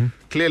rates.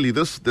 Clearly,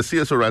 the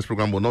CSRS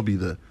program will not be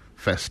the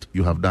first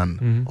you have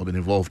done or been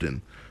involved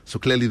in. So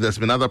clearly, there's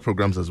been other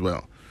programs as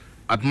well.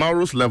 At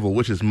Mauro's level,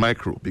 which is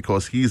micro,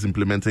 because he's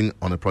implementing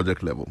on a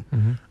project level,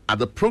 at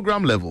the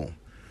program level,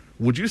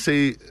 would you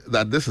say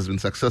that this has been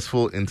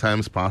successful in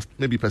times past,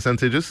 maybe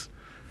percentages?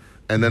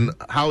 And then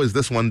how is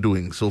this one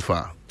doing so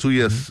far? 2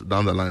 years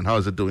down the line, how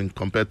is it doing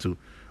compared to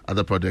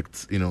other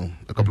projects,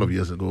 a couple of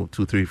years ago,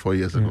 2, 3, 4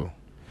 years ago?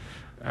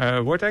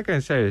 What I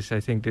can say is I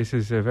think this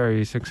is a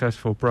very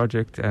successful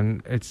project,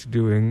 and it's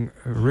doing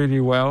really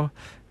well.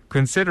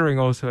 Considering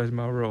also, as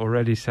Mauro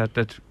already said,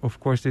 that of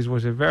course this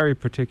was a very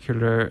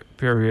particular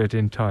period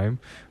in time.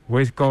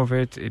 With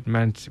COVID, it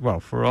meant, well,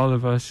 for all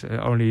of us,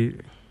 only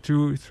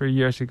 2-3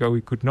 years ago,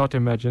 we could not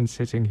imagine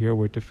sitting here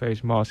with the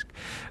face mask.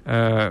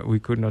 We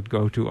could not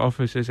go to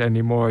offices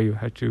anymore. You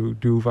had to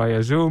do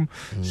via Zoom.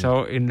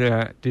 So in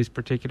these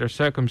particular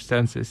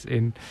circumstances,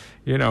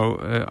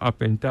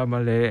 up in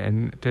Tamale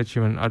and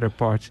Techiman and other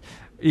parts,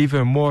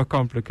 even more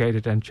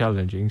complicated and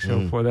challenging.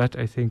 So for that,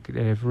 I think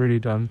they have really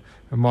done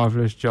a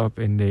marvelous job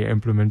in the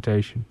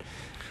implementation.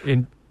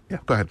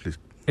 Go ahead, please.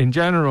 In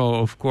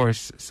general, of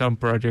course, some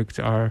projects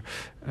are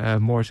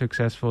more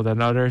successful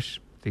than others.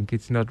 I think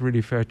it's not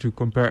really fair to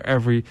compare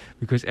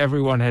because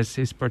everyone has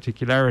his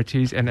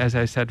particularities. And as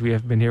I said, we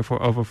have been here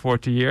for over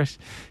 40 years.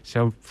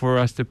 So for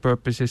us, the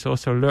purpose is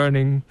also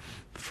learning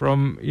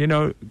from,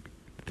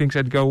 things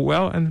that go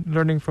well and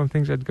learning from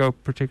things that go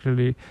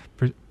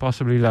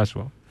possibly less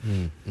well.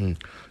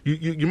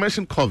 You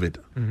mentioned COVID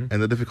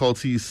and the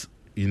difficulties,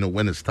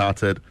 when it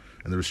started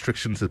and the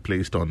restrictions it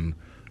placed on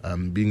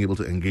being able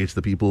to engage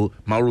the people.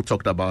 Mauro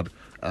talked about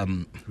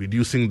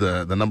reducing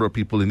the number of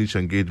people in each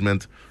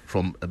engagement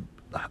from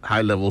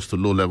high levels to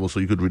low levels so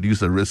you could reduce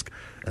the risk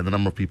and the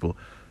number of people.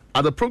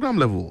 At the program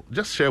level,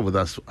 just share with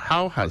us,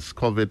 how has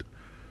COVID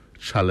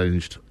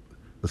challenged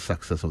the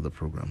success of the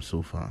program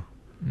so far?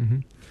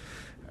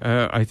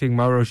 I think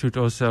Mauro should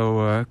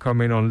also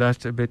come in on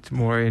that a bit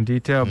more in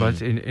detail,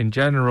 but in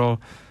general,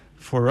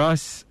 for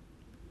us,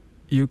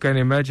 you can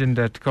imagine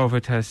that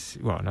COVID has,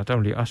 not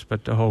only us,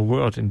 but the whole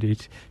world,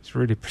 indeed, it's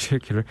really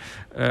particular,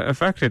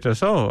 affected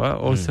us all.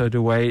 Also the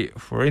way,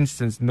 for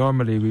instance,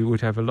 normally we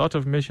would have a lot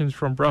of missions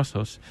from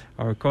Brussels,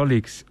 our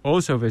colleagues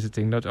also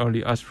visiting, not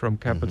only us from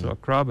capital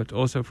Accra, but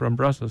also from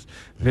Brussels,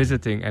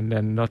 visiting and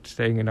then not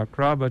staying in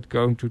Accra, but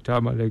going to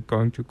Tamale,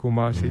 going to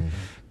Kumasi,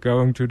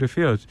 going to the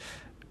fields.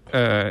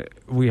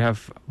 We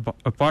have,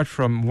 apart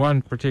from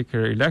one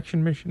particular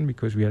election mission,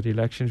 because we had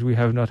elections, we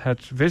have not had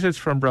visits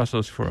from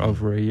Brussels for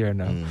over a year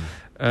now.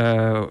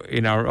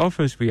 In our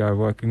office, we are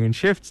working in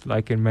shifts,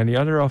 like in many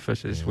other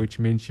offices, which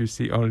means you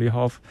see only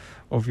half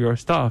of your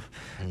staff.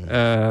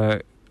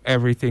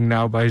 Everything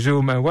now by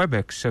Zoom and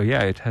WebEx. So,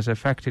 it has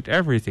affected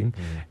everything.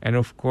 And,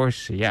 of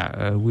course, we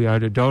are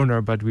the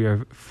donor, but we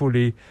are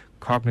fully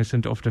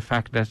cognizant of the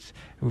fact that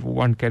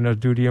one cannot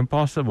do the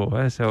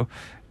impossible. So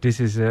this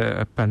is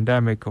a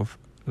pandemic of,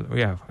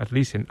 at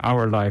least in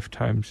our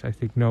lifetimes, I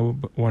think no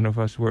one of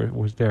us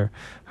was there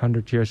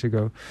 100 years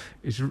ago,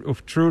 is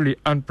of truly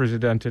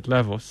unprecedented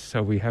levels.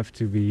 So we have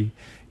to be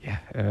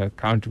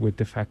count with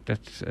the fact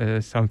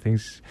that some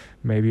things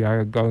maybe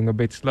are going a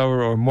bit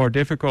slower or more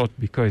difficult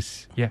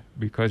because we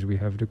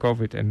have the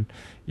COVID, and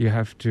you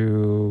have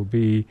to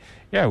be,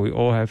 we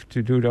all have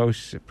to do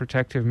those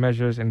protective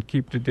measures and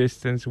keep the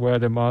distance, wear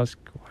the mask,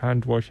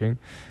 hand washing,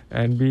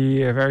 and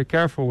be very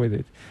careful with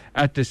it.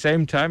 At the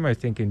same time, I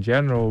think in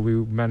general we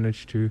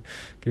managed to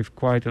give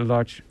quite a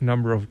large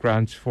number of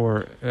grants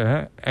for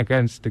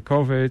against the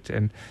COVID,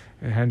 and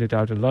handed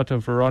out a lot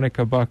of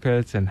Veronica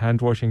buckets and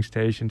hand washing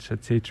stations,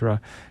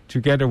 etc.,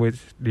 together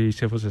with the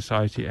civil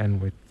society and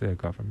with the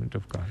government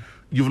of Ghana.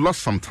 You've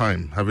lost some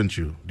time, haven't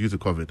you, due to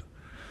COVID?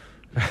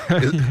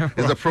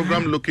 Is the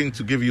program looking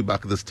to give you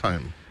back this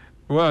time?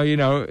 Well, you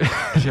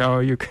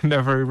can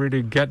never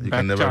really get back time. You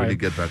can never really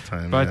get back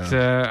time. But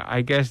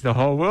I guess the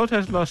whole world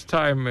has lost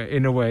time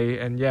in a way,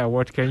 and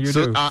what can you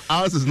do? So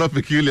ours is not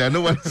peculiar.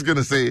 No one is going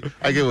to say,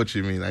 I get what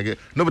you mean.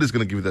 Nobody's going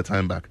to give you their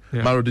time back.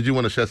 Mauro, did you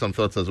want to share some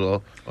thoughts as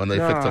well on the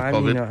effects of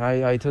COVID?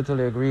 I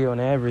totally agree on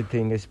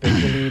everything,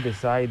 especially the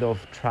side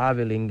of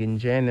traveling in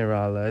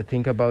general.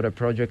 Think about a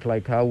project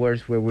like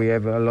ours where we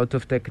have a lot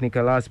of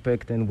technical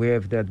aspect, and we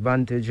have the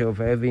advantage of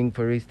having,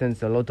 for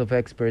instance, a lot of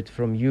experts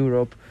from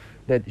Europe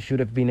that should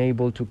have been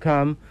able to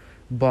come,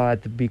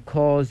 but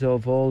because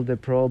of all the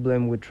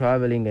problem with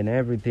traveling and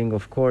everything,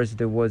 of course,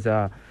 there was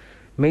a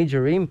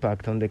major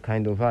impact on the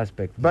kind of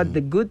aspect. But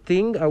the good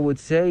thing, I would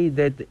say,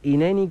 that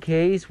in any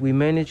case, we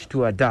managed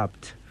to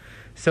adapt.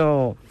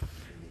 So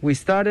we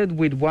started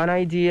with one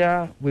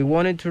idea. We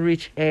wanted to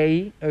reach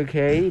A,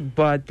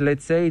 but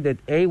let's say that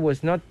A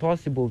was not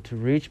possible to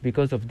reach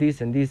because of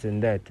this and this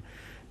and that.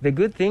 The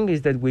good thing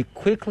is that we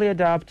quickly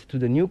adapt to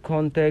the new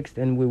context,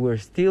 and we were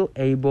still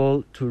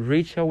able to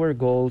reach our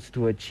goals,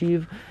 to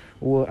achieve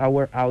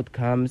our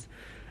outcomes,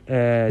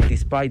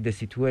 despite the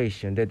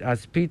situation that,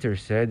 as Peter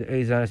said,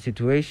 is a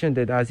situation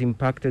that has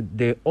impacted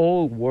the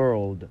whole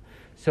world.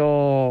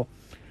 So,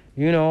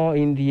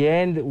 in the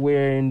end,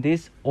 we're in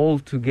this all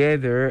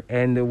together,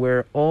 and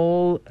we're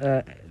all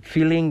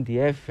feeling the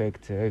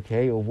effect,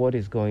 of what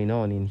is going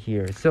on in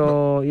here.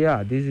 So,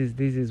 this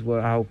is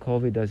how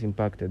COVID has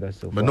impacted us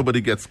so far. But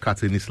nobody gets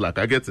cut any slack.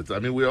 I get it. I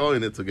mean, we're all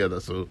in it together,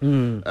 so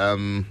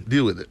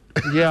deal with it.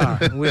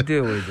 We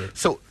deal with it.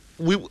 So,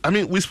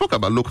 we spoke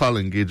about local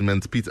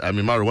engagement, Peter.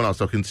 Mauro, when I was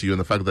talking to you, and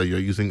the fact that you're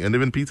using, and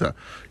even Peter,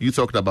 you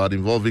talked about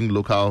involving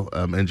local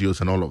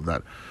NGOs and all of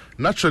that.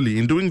 Naturally,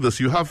 in doing this,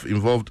 you have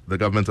involved the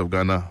government of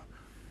Ghana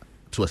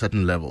to a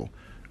certain level.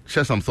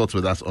 Share some thoughts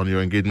with us on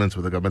your engagements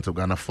with the government of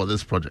Ghana for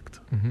this project.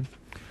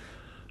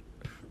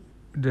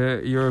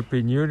 The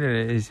European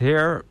Union is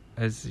here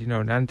as,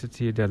 an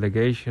entity, a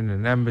delegation,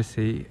 an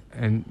embassy,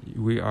 and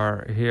we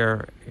are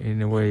here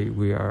in a way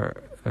we are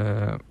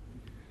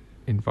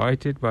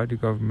invited by the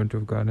government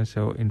of Ghana.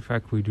 So in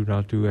fact, we do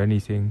not do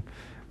anything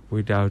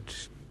without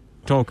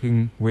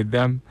talking with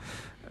them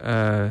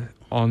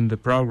on the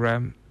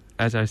program.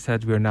 As I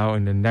said, we're now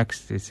in the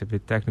next, it's a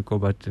bit technical,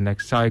 but the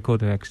next cycle,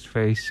 the next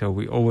phase. So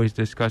we always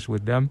discuss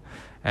with them.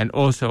 And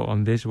also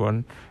on this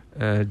one,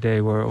 they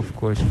were, of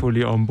course,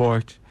 fully on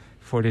board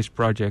for this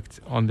project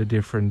on the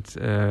different,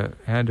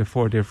 and the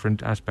 4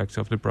 different aspects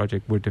of the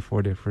project with the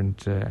 4 different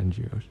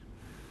NGOs.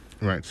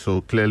 Right.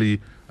 So clearly,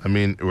 I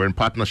mean, we're in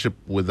partnership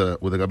with the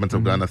government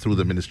of Ghana through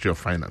the Ministry of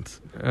Finance.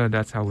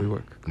 That's how we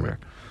work.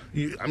 Correct.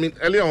 Right.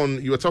 Earlier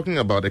on, you were talking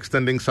about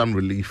extending some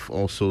relief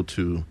also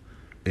to,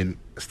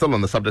 still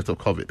on the subject of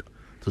COVID,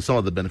 to some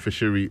of the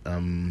beneficiary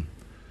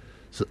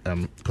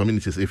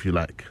communities, if you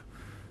like.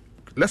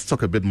 Let's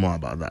talk a bit more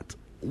about that.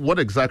 What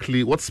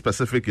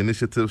specific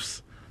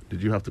initiatives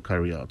did you have to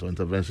carry out, or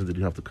interventions did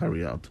you have to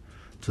carry out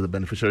to the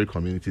beneficiary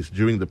communities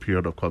during the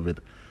period of COVID?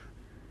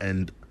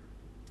 And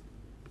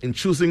in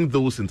choosing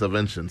those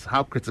interventions,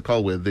 how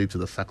critical were they to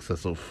the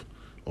success of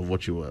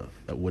what you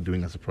were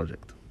doing as a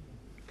project?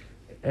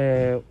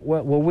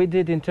 What we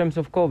did in terms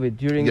of COVID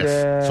during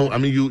So,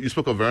 you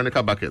spoke of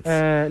Veronica buckets.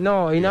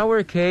 No, in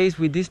our case,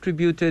 we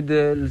distributed,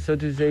 so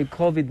to say,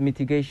 COVID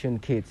mitigation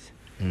kits.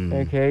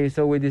 Okay,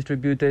 so we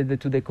distributed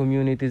to the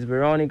communities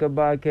Veronica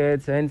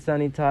buckets, hand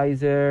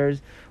sanitizers,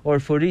 or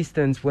for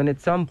instance, when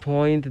at some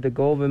point the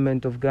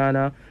government of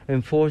Ghana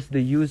enforced the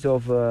use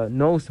of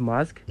nose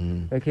mask,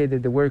 okay,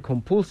 that they were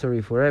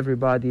compulsory for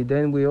everybody,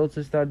 then we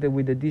also started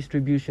with the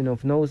distribution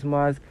of nose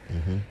masks.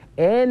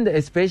 And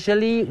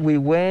especially we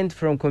went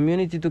from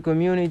community to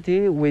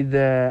community with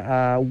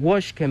the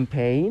wash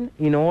campaign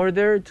in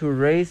order to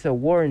raise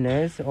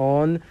awareness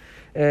on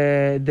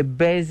the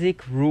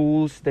basic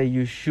rules that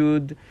you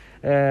should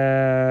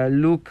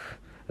look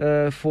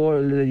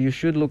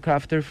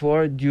after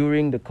for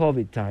during the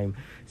COVID time.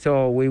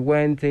 So we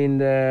went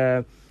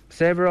in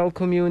several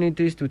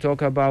communities to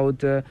talk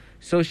about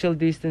social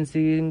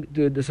distancing,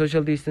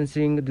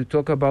 to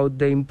talk about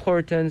the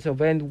importance of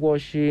hand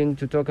washing,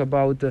 to talk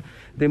about the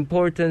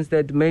importance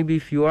that maybe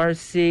if you are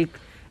sick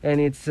and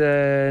it's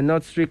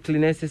not strictly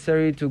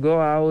necessary to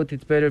go out,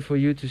 it's better for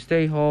you to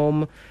stay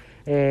home.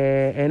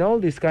 And all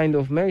these kind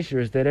of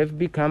measures that have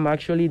become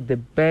actually the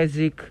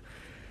basic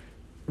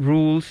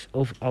rules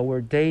of our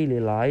daily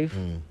life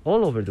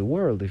all over the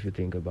world, if you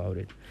think about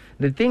it.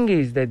 The thing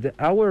is that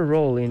our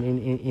role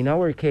in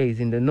our case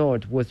in the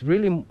North was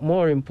really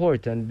more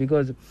important,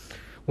 because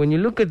when you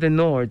look at the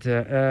North,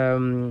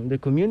 the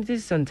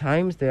communities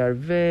sometimes they are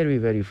very,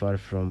 very far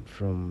from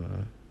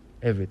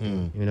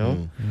everything,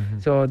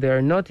 So they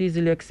are not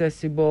easily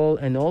accessible,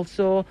 and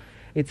also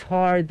it's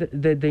hard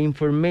that the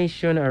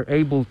information are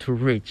able to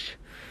reach.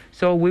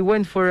 So we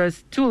went for a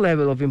 2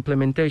 level of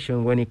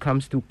implementation when it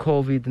comes to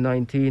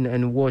COVID-19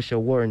 and WASH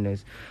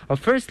awareness. A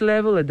first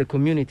level at the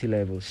community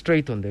level,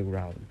 straight on the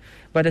ground.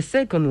 But a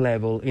second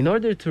level, in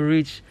order to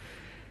reach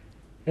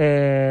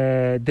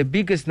the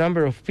biggest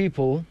number of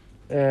people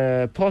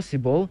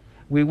possible,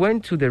 we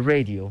went to the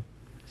radio.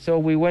 So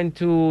we went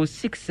to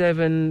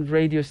 6-7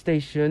 radio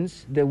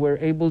stations that were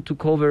able to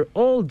cover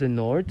all the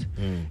North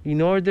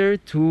in order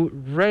to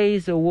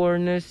raise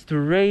awareness, to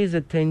raise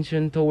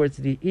attention towards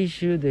the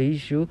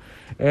issue,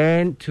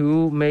 and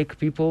to make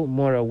people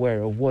more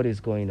aware of what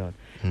is going on.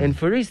 And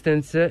for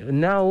instance,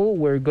 now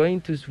we're going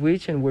to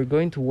switch and we're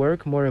going to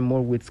work more and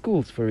more with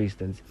schools, for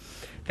instance.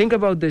 Think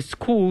about the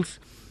schools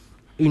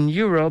in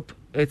Europe.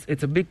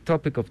 It's a big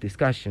topic of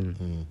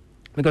discussion.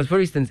 Because, for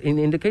instance,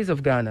 in the case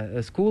of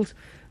Ghana, schools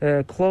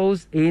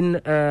closed in,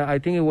 I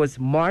think it was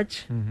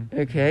March,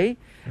 okay?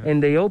 Yeah.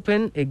 And they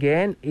opened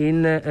again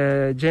in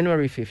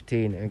January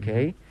 15,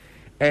 okay?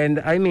 And,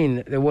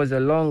 there was a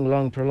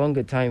long,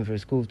 prolonged time for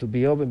schools to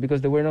be open because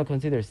they were not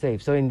considered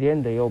safe. So, in the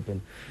end, they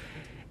opened.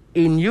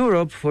 In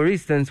Europe, for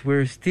instance,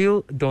 we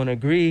still don't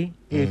agree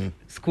if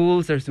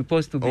schools are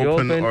supposed to be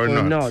open or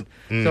not.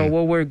 So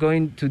what we're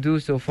going to do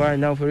so far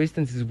now, for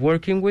instance, is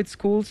working with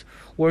schools,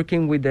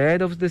 working with the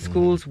head of the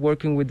schools,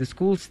 working with the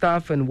school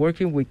staff, and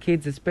working with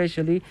kids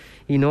especially,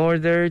 in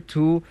order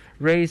to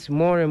raise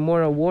more and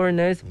more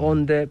awareness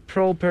on the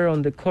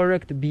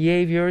correct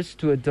behaviors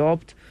to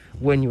adopt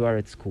when you are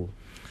at school.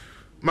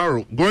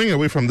 Mauro, going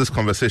away from this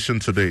conversation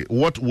today,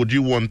 what would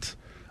you want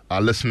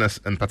our listeners,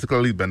 and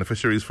particularly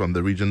beneficiaries from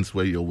the regions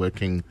where you're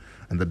working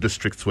and the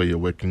districts where you're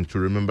working, to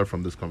remember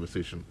from this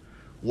conversation?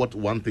 What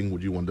one thing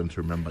would you want them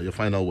to remember? Your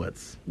final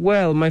words.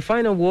 Well, my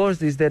final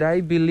words is that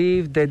I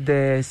believe that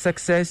the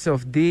success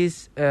of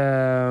this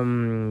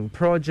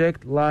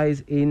project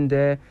lies in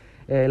the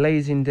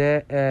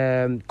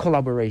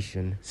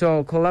collaboration.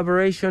 So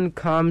collaboration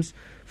comes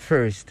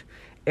first.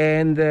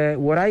 And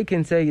what I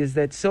can say is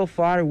that so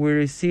far we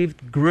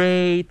received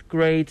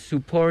great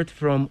support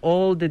from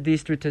all the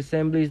district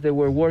assemblies that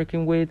we're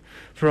working with,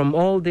 from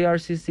all the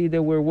RCC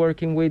that we're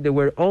working with. They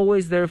were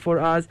always there for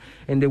us,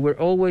 and they were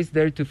always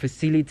there to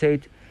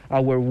facilitate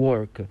our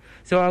work.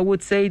 So I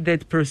would say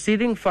that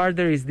proceeding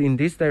further in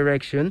this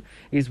direction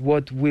is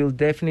what will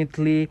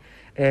definitely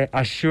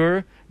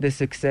assure the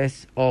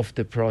success of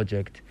the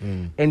project.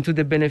 And to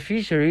the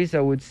beneficiaries, I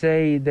would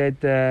say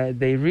that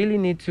they really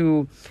need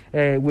to,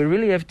 we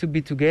really have to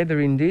be together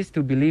in this,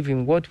 to believe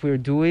in what we're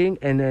doing,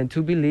 and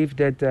to believe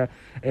that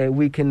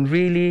we can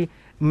really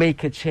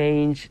make a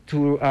change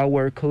through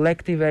our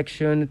collective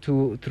action,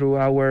 through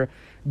our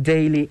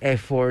daily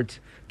effort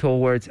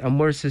towards a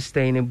more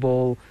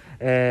sustainable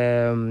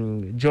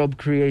job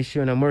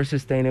creation, a more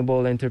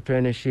sustainable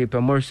entrepreneurship,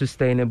 a more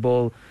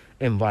sustainable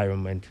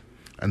environment.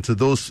 And to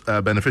those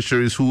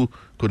beneficiaries who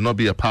could not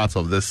be a part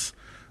of this,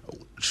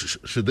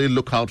 should they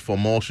look out for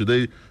more? Should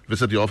they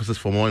visit your offices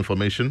for more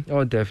information?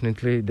 Oh,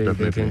 definitely.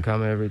 They can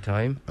come every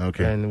time.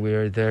 Okay. And we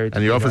are there.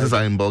 And your offices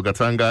are in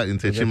Bolgatanga, in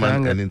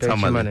Techiman, and in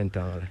Tamale.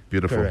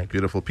 Beautiful, Correct.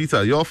 beautiful.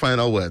 Peter, your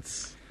final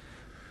words.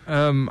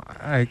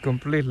 I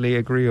completely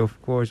agree, of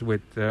course,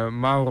 with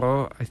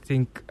Mauro. I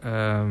think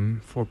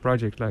for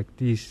projects like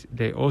these,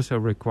 they also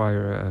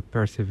require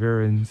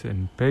perseverance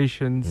and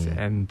patience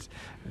and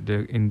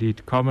the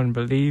indeed common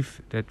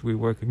belief that we're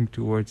working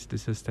towards the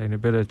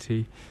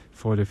sustainability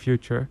for the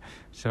future.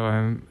 So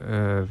I'm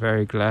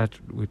very glad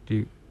with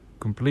the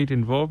complete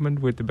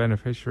involvement with the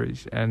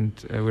beneficiaries, and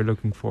we're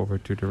looking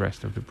forward to the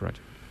rest of the project.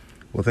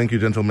 Well, thank you,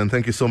 gentlemen.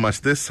 Thank you so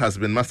much. This has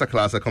been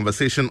Masterclass, a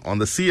conversation on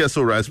the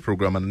CSO RISE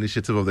program, an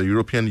initiative of the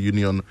European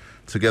Union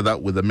together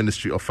with the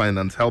Ministry of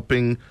Finance,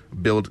 helping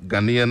build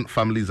Ghanaian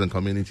families and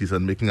communities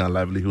and making our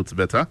livelihoods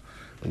better.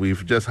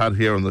 We've just had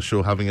here on the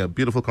show, having a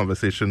beautiful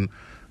conversation,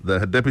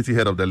 the Deputy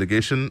Head of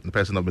Delegation, the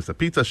person of Mr.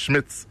 Peter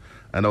Schmitz,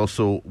 and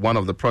also one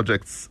of the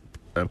project's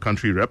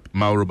country rep,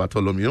 Mauro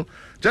Bartolomeo.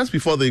 Just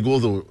before they go,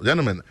 though,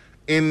 gentlemen,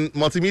 in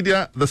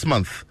Multimedia this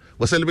month,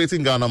 we're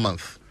celebrating Ghana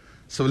Month.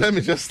 So let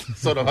me just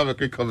sort of have a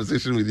quick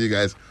conversation with you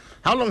guys.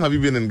 How long have you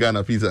been in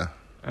Ghana, Peter?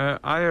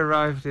 I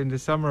arrived in the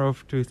summer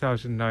of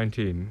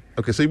 2019.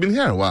 Okay, so you've been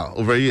here a while,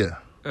 over a year.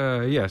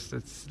 Yes,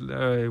 it's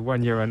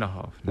 1 year and a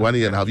half. 1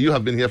 year and a half. You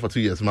have been here for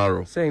 2 years,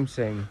 Mauro. Same.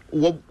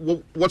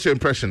 What's your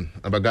impression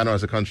about Ghana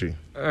as a country?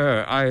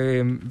 I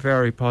am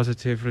very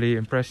positively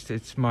impressed.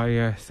 It's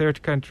my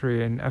third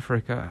country in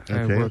Africa. Okay.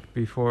 I worked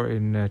before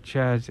in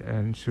Chad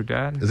and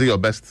Sudan. Is it your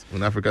best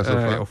in Africa so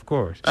far? Of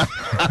course.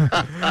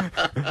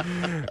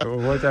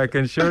 What I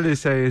can surely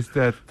say is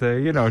that,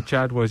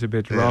 Chad was a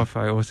bit rough.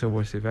 I also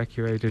was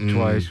evacuated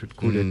twice with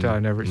coup d'etat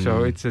and everything.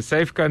 So it's a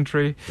safe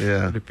country.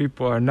 Yeah. The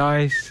people are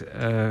nice.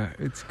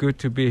 It's good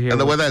to be here. And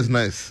the weather is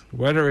nice.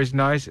 Weather is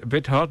nice. A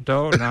bit hot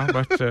though now,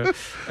 but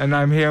and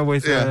I'm here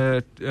with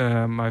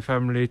my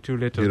family, two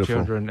little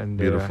children, and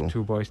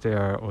two boys. They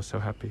are also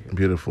happy.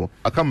 Beautiful.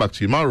 I'll come back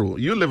to you, Mauro.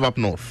 You live up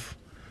north.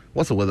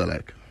 What's the weather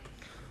like?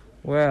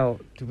 Well,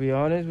 to be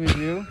honest with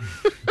you,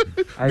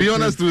 Be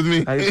honest with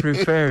me. I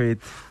prefer it.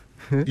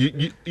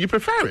 You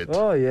prefer it?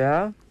 Oh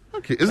yeah.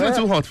 Okay. Isn't it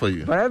too hot for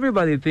you? But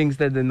everybody thinks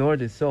that the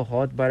north is so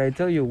hot. But I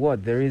tell you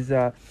what, there is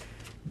a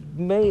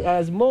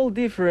small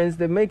difference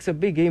that makes a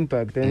big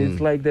impact, and it's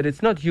like that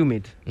it's not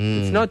humid.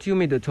 It's not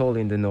humid at all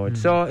in the north,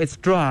 so it's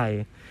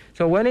dry.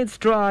 So when it's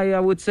dry,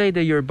 I would say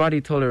that your body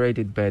tolerates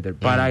it better.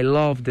 But I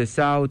love the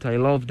south, I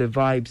love the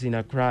vibes in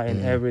Accra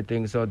and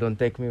everything, so don't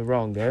take me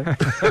wrong.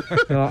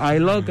 So I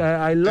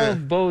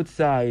love both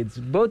sides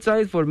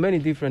for many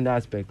different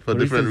aspects. For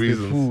different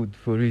reasons. The food,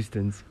 for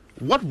instance.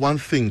 What one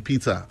thing,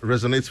 Peter,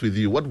 resonates with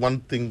you? What one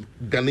thing,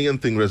 Ghanaian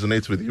thing,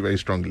 resonates with you very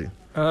strongly?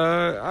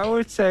 I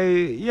would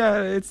say,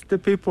 it's the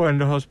people and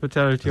the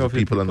hospitality of the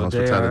people. And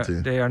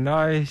hospitality. They are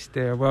nice,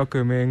 they are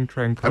welcoming,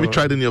 tranquil. Have you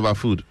tried any of our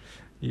food?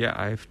 Yeah,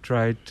 I've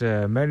tried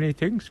many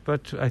things,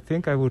 but I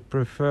think I would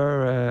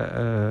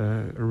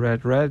prefer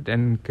red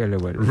and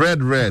kelewele.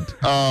 Red.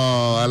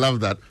 Oh, I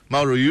love that.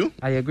 Mauro, you?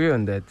 I agree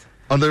on that.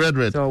 On the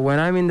red. So when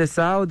I'm in the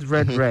south,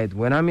 red.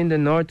 When I'm in the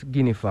north,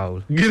 guinea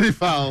fowl. Guinea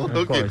fowl.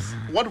 Of course.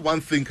 What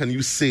one thing can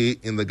you say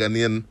in the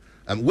Ghanaian?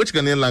 Which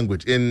Ghanaian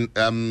language? In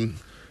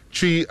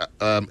Chi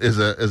is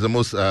the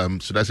most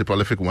should I say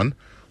prolific one.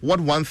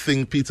 What one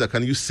thing, Peter,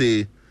 can you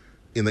say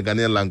in the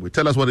Ghanaian language?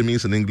 Tell us what it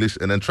means in English,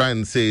 and then try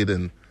and say it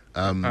in.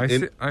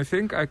 I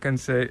think I can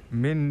say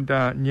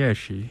Minda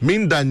Nyeshi.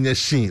 Minda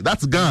Nyeshi.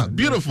 That's Ghana.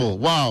 Beautiful.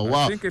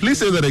 Wow. Please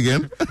say that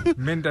again.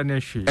 Minda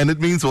Nyeshi. And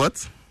it means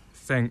what?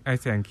 I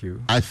thank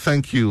you. I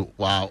thank you.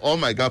 Wow. Oh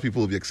my God, people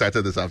will be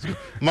excited this afternoon.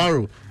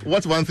 Mauro,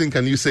 what one thing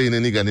can you say in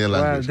any Ghanaian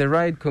language? Well, the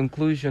right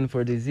conclusion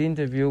for this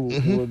interview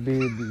would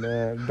be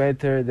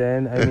better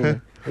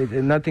than,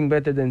 nothing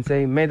better than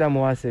saying, Mesdames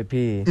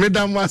Wasepi.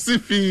 Mesdames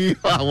Wasepi.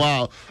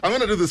 Wow. I'm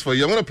going to do this for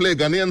you. I'm going to play a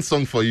Ghanaian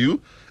song for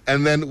you,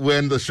 and then we'll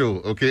end the show,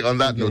 okay, on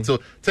that note. So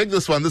take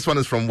this one. This one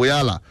is from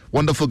Weala,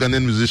 wonderful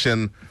Ghanaian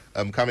musician,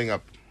 coming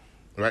up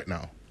right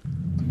now.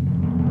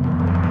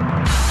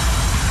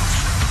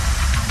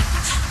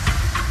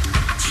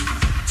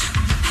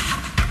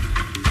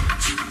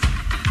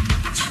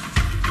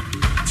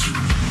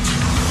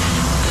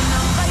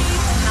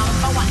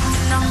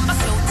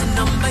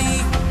 Number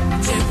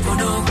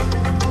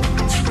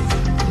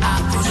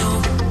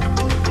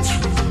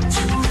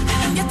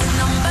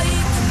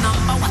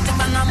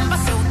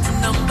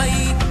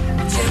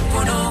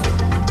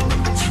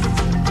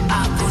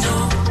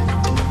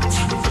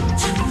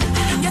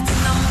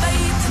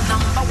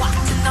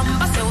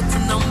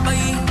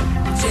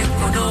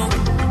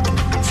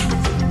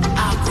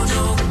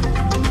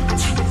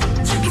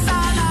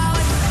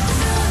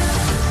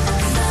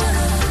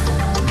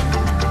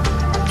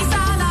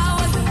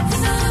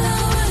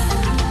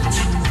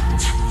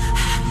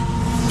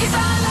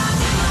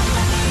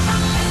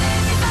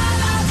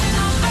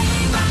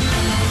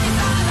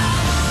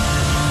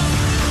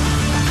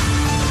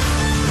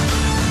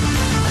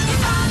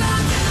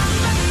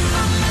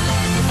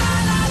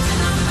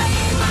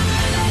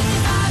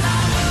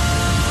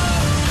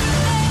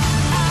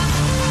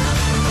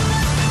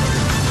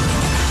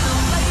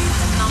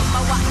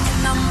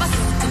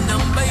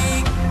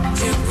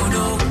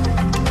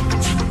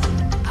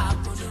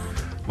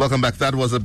Welcome back. That was a